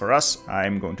it is for us,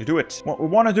 I'm going to do it. What we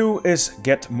want to do is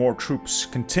get more troops,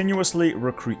 continuously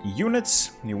recruit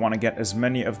units. You want to get as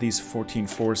many of these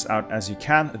 14-4s out as you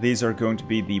can. These are going to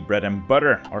be the bread and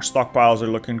butter. Our stockpiles are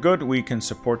looking good. We can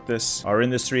support this. Our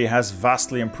industry has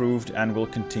vastly improved and will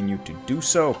continue to do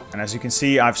so. And as you can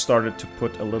see, I've started to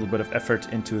put a little bit of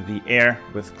effort into the air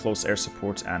with close air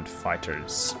support and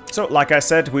fighters. So like I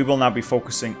said, we will now be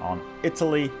focusing on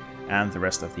Italy and the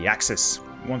rest of the Axis.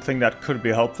 one thing that could be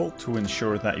helpful to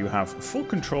ensure that you have full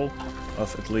control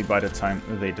of Italy by the time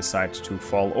they decide to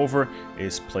fall over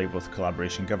is play with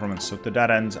collaboration governments. So to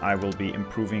that end, I will be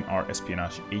improving our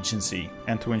espionage agency.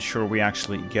 And to ensure we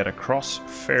actually get across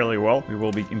fairly well, we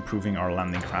will be improving our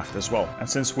landing craft as well. And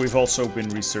since we've also been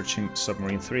researching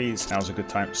submarine 3s, now's a good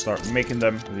time to start making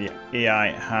them. The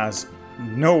AI has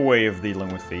no way of dealing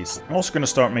with these. I'm also going to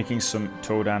start making some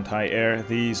towed anti-air.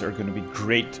 These are going to be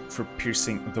great for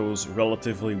piercing those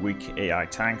relatively weak AI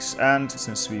tanks, and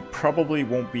since we probably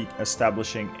won't be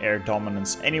establishing air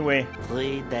dominance anyway.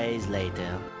 3 days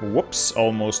later. Whoops,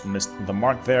 almost missed the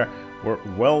mark there. We're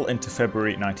well into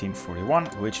February 1941,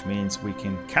 which means we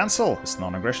can cancel this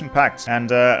non-aggression pact.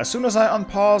 And as soon as I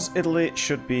unpause, Italy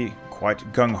should be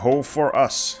quite gung-ho for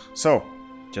us. So,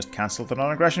 just cancel the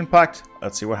non-aggression pact,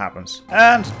 let's see what happens.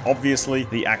 And obviously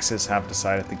the Axis have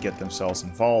decided to get themselves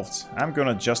involved. I'm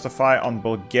gonna justify on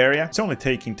Bulgaria. It's only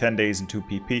taking 10 days and 2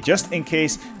 PP, just in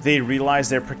case they realize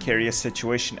their precarious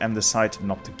situation and decide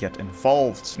not to get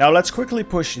involved. Now let's quickly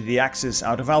push the Axis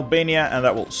out of Albania, and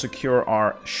that will secure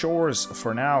our shores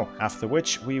for now, after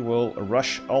which we will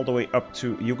rush all the way up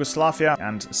to Yugoslavia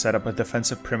and set up a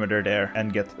defensive perimeter there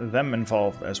and get them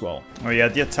involved as well. Oh yeah,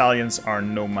 the Italians are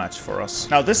no match for us.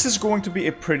 Now this is going to be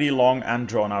a pretty long and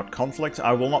drawn out conflict.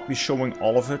 I will not be showing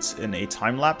all of it in a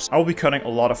time lapse. I will be cutting a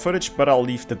lot of footage, but I'll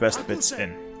leave the best bits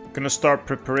in. I'm gonna start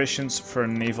preparations for a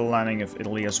naval landing of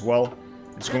Italy as well.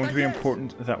 It's going to be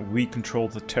important that we control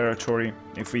the territory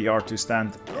if we are to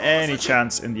stand any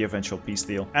chance in the eventual peace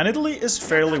deal. And Italy is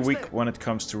fairly weak when it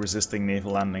comes to resisting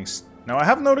naval landings. Now I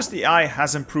have noticed the AI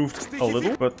has improved a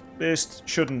little, but this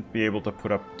shouldn't be able to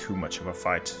put up too much of a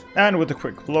fight. And with a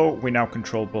quick blow, we now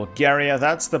control Bulgaria.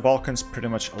 That's the Balkans pretty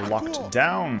much locked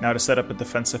down. Now to set up a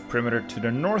defensive perimeter to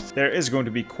the north, there is going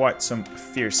to be quite some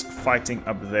fierce fighting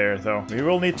up there though. We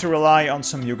will need to rely on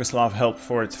some Yugoslav help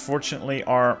for it. Fortunately,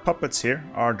 our puppets here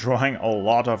are drawing a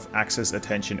lot of Axis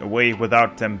attention away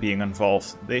without them being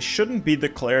involved. They shouldn't be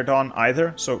declared on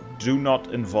either, so do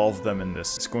not involve them in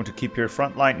this. It's going to keep your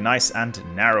front line nice and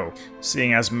narrow.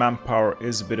 Seeing as manpower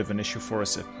is a bit of an issue for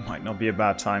us, it might not be a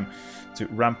bad time to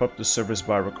ramp up the service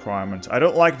by requirement. I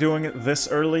don't like doing it this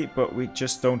early, but we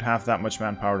just don't have that much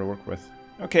manpower to work with.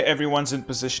 Okay, everyone's in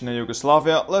position in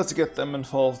Yugoslavia. Let's get them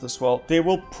involved as well. They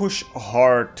will push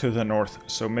hard to the north,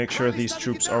 so make sure these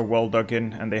troops are well dug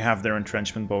in and they have their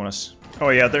entrenchment bonus.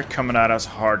 Oh yeah, they're coming at us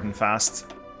hard and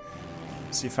fast.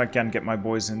 See if I can get my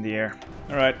boys in the air.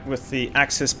 Alright, with the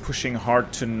Axis pushing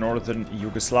hard to northern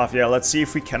Yugoslavia, let's see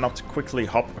if we cannot quickly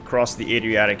hop across the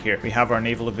Adriatic here. We have our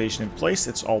naval evasion in place,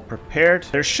 it's all prepared.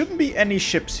 There shouldn't be any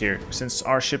ships here, since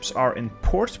our ships are in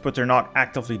port, but they're not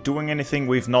actively doing anything.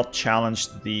 We've not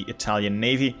challenged the Italian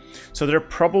Navy, so they're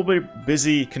probably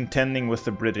busy contending with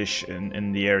the British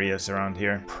in the areas around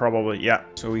here. Probably, yeah.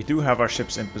 So we do have our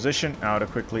ships in position. Now to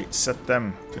quickly set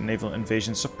them to naval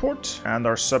invasion support, and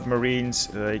our submarines,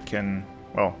 they can,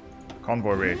 well,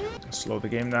 convoy raid. Slow the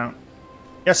game down.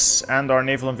 Yes, and our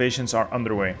naval invasions are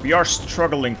underway. We are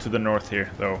struggling to the north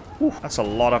here, though. Whew, that's a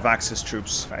lot of Axis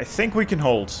troops. I think we can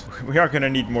hold. We are gonna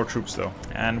need more troops, though.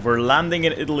 And we're landing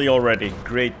in Italy already.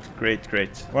 Great, great,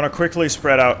 great. I want to quickly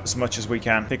spread out as much as we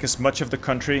can. Take as much of the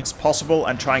country as possible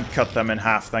and try and cut them in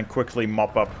half, then quickly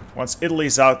mop up. Once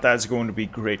Italy's out, that's going to be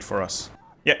great for us.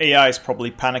 Yeah, AI is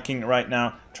probably panicking right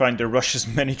now, trying to rush as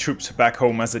many troops back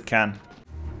home as it can.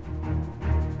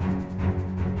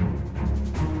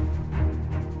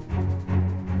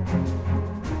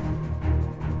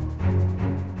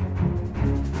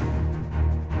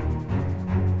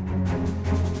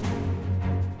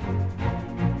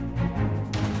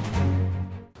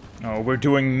 We're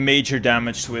doing major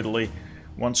damage to Italy.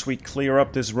 Once we clear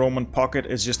up this Roman pocket,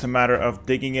 it's just a matter of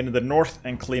digging into the north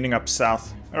and cleaning up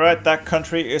south. Alright, that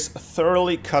country is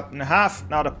thoroughly cut in half.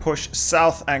 Now to push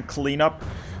south and clean up.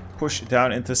 Push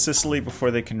down into Sicily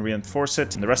before they can reinforce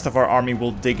it. And the rest of our army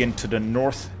will dig into the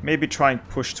north. Maybe try and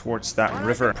push towards that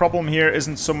river. Problem here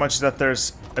isn't so much that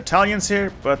there's Italians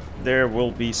here, but there will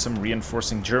be some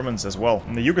reinforcing Germans as well.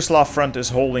 And the Yugoslav front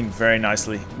is holding very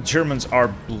nicely. Germans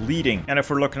are bleeding. And if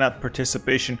we're looking at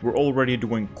participation, we're already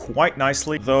doing quite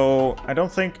nicely. Though, I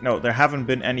don't think... No, there haven't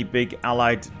been any big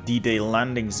Allied D-Day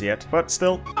landings yet. But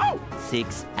still...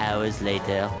 6 hours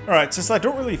later. Alright, since I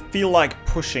don't really feel like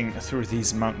pushing through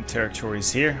these mountain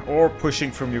territories here, or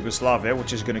pushing from Yugoslavia,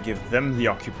 which is going to give them the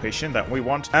occupation that we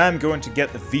want, I'm going to get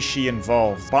Vichy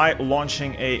involved by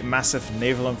launching a massive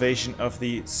naval invasion of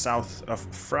the south of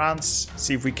France.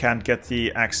 See if we can get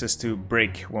the Axis to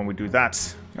break when we do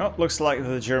that. Oh, looks like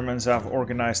the Germans have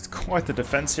organized quite the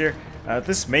defense here.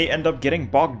 This may end up getting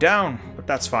bogged down, but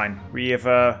that's fine. We have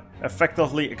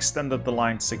effectively extended the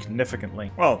line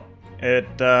significantly. Well, it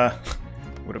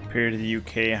would appear the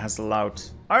UK has allowed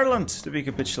Ireland to be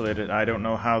capitulated. I don't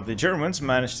know how the Germans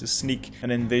managed to sneak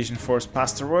an invasion force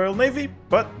past the Royal Navy,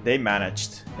 but they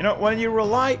managed. You know, when you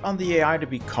rely on the AI to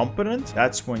be competent,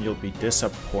 that's when you'll be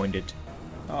disappointed.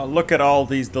 Look at all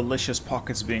these delicious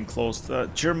pockets being closed.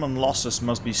 German losses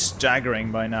must be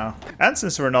staggering by now. And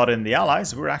since we're not in the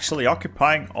Allies, we're actually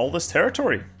occupying all this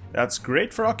territory. That's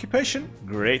great for occupation,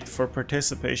 great for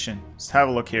participation. Let's have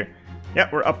a look here. Yeah,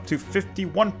 we're up to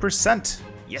 51%.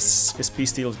 Yes, this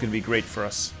peace deal is going to be great for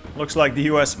us. Looks like the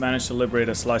US managed to liberate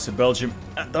a slice of Belgium.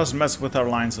 That does mess with our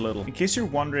lines a little. In case you're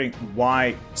wondering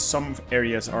why some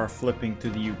areas are flipping to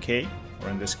the UK, or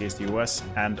in this case the US,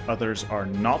 and others are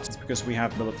not, it's because we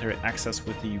have military access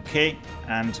with the UK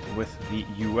and with the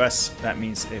US. That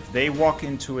means if they walk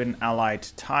into an allied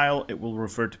tile, it will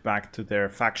revert back to their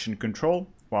faction control.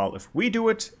 While if we do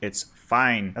it, it's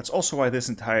fine. That's also why this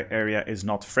entire area is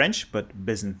not French, but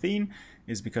Byzantine,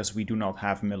 is because we do not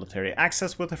have military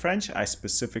access with the French. I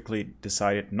specifically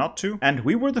decided not to. And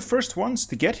we were the first ones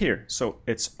to get here, so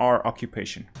it's our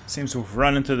occupation. Seems we've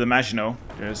run into the Maginot.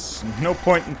 There's no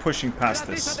point in pushing past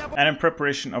this. And in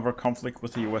preparation of our conflict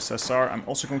with the USSR, I'm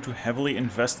also going to heavily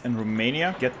invest in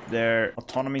Romania, get their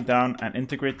autonomy down and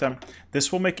integrate them.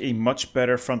 This will make a much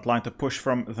better front line to push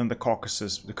from than the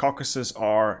Caucasus. The Caucasus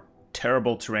are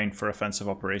terrible terrain for offensive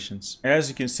operations. As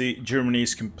you can see, Germany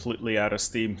is completely out of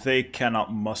steam. They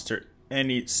cannot muster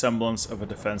any semblance of a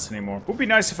defense anymore. It would be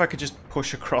nice if I could just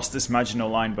push across this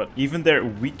Maginot line, but even their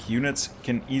weak units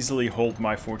can easily hold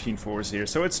my 14-4s here,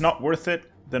 so it's not worth it.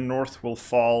 The north will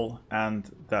fall, and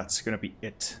that's gonna be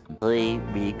it. 3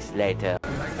 weeks later.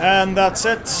 And that's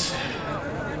it.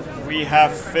 We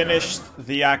have finished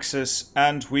the Axis,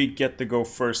 and we get to go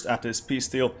first at this peace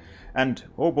deal. And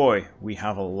oh boy, we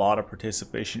have a lot of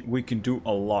participation. We can do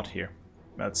a lot here.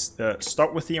 Let's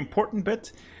start with the important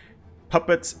bit.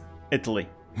 Puppet Italy.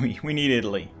 We need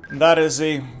Italy. That is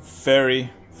a very,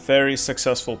 very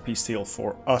successful peace deal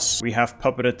for us. We have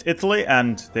puppeted Italy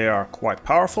and they are quite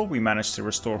powerful. We managed to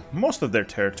restore most of their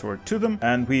territory to them.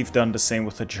 And we've done the same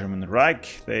with the German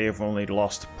Reich. They have only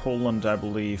lost Poland, I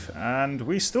believe. And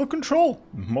we still control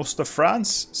most of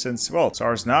France since, well, it's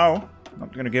ours now.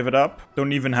 Not gonna give it up.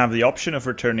 Don't even have the option of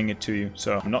returning it to you,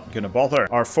 so I'm not gonna bother.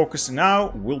 Our focus now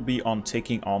will be on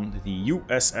taking on the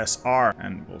USSR,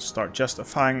 and we'll start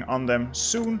justifying on them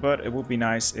soon, but it would be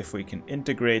nice if we can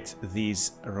integrate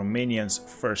these Romanians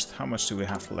first. How much do we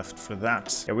have left for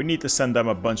that? Yeah, we need to send them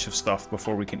a bunch of stuff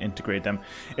before we can integrate them.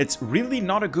 It's really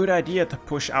not a good idea to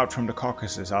push out from the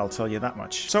Caucasus, I'll tell you that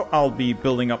much. So I'll be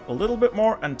building up a little bit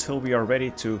more until we are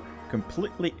ready to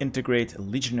completely integrate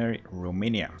legionary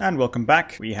Romania. And welcome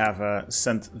back. We have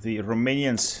sent the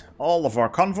Romanians all of our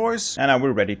convoys, and now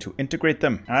we're ready to integrate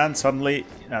them. And suddenly,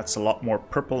 that's a lot more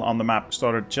purple on the map.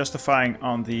 Started justifying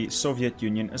on the Soviet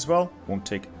Union as well. Won't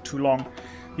take too long.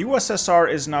 The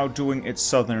USSR is now doing its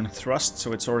southern thrust,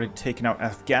 so it's already taken out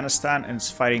Afghanistan and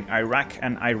is fighting Iraq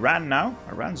and Iran now.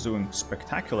 Iran's doing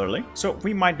spectacularly. So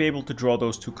we might be able to draw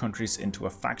those two countries into a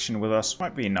faction with us.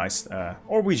 Might be nice,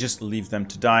 or we just leave them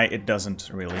to die. It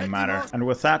doesn't really matter. And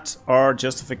with that, our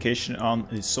justification on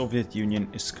the Soviet Union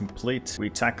is complete. We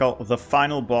tackle the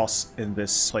final boss in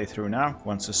this playthrough now.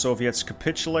 Once the Soviets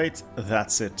capitulate,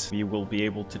 that's it. We will be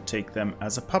able to take them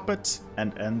as a puppet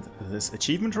and end this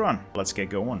achievement run. Let's get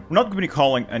going. We're not going to be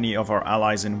calling any of our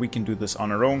allies in. We can do this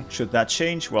on our own. Should that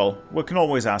change, well, we can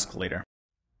always ask later.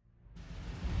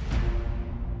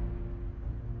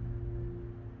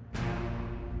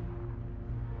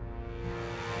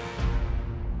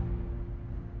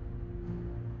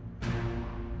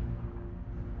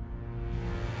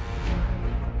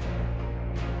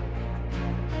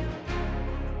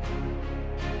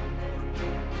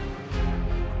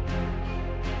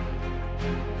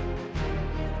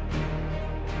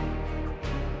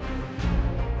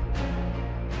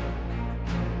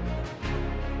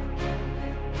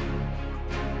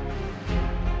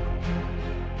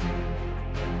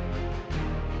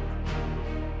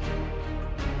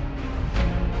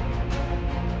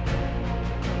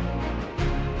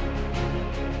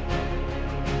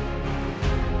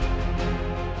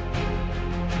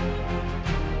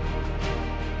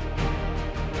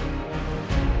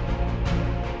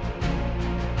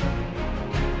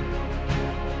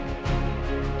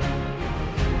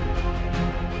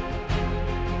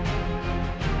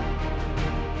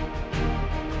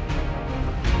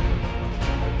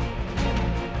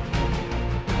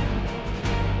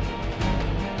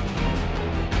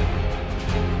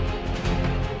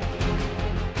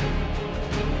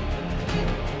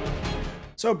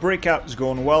 So breakout is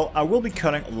going well. I will be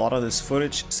cutting a lot of this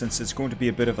footage since it's going to be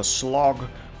a bit of a slog.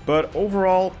 But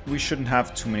overall, we shouldn't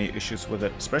have too many issues with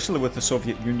it, especially with the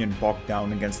Soviet Union bogged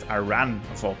down against Iran,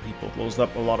 of all people. Closed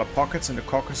up a lot of pockets in the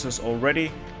Caucasus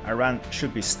already. Iran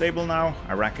should be stable now,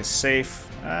 Iraq is safe,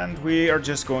 and we are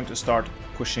just going to start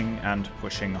pushing and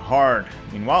pushing hard.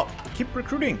 Meanwhile, keep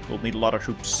recruiting, we'll need a lot of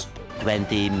troops.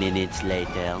 20 minutes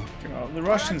later. The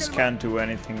Russians can't do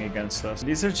anything against us.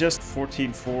 These are just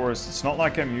 14-4s, it's not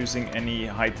like I'm using any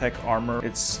high-tech armor,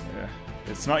 it's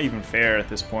not even fair at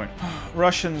this point.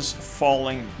 Russians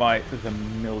falling by the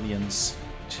millions.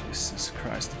 Jesus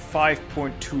Christ.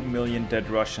 5.2 million dead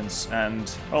Russians.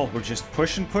 And, well, we're just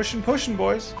pushing,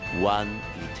 boys. 1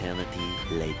 eternity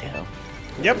later.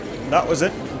 Yep, that was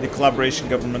it. The collaboration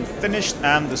government finished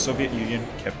and the Soviet Union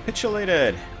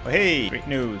capitulated. Well, hey, great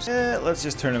news. Let's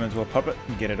just turn them into a puppet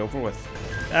and get it over with.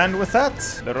 And with that,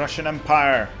 the Russian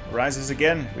Empire rises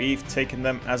again. We've taken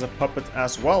them as a puppet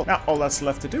as well. Now, all that's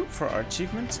left to do for our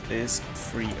achievement is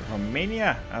free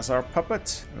Romania as our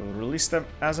puppet. We'll release them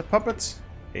as a puppet.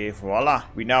 Et voila.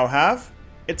 We now have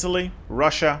Italy,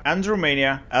 Russia, and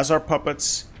Romania as our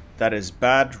puppets. That is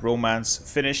bad romance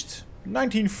finished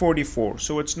 1944.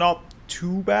 So it's not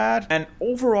too bad. And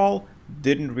overall,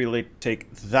 didn't really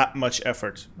take that much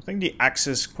effort. I think the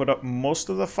Axis put up most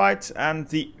of the fight, and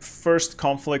the first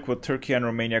conflict with Turkey and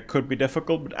Romania could be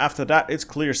difficult, but after that it's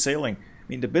clear sailing. I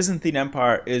mean, the Byzantine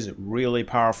Empire is really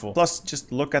powerful. Plus,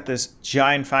 just look at this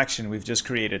giant faction we've just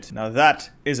created. Now that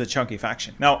is a chunky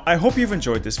faction. Now, I hope you've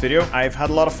enjoyed this video. I've had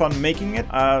a lot of fun making it.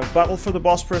 Battle for the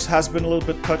Bosporus has been a little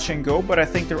bit touch and go, but I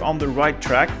think they're on the right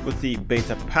track with the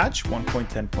beta patch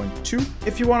 1.10.2.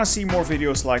 If you want to see more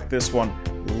videos like this one,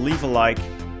 leave a like,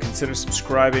 consider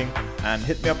subscribing, and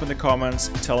hit me up in the comments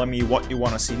telling me what you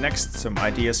want to see next, some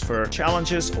ideas for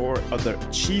challenges or other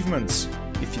achievements.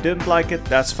 If you didn't like it,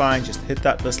 that's fine, just hit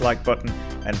that dislike button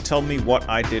and tell me what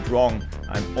I did wrong.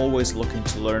 I'm always looking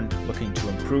to learn, looking to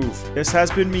improve. This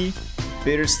has been me,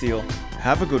 bittersteel.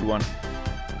 Have a good one.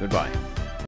 Goodbye.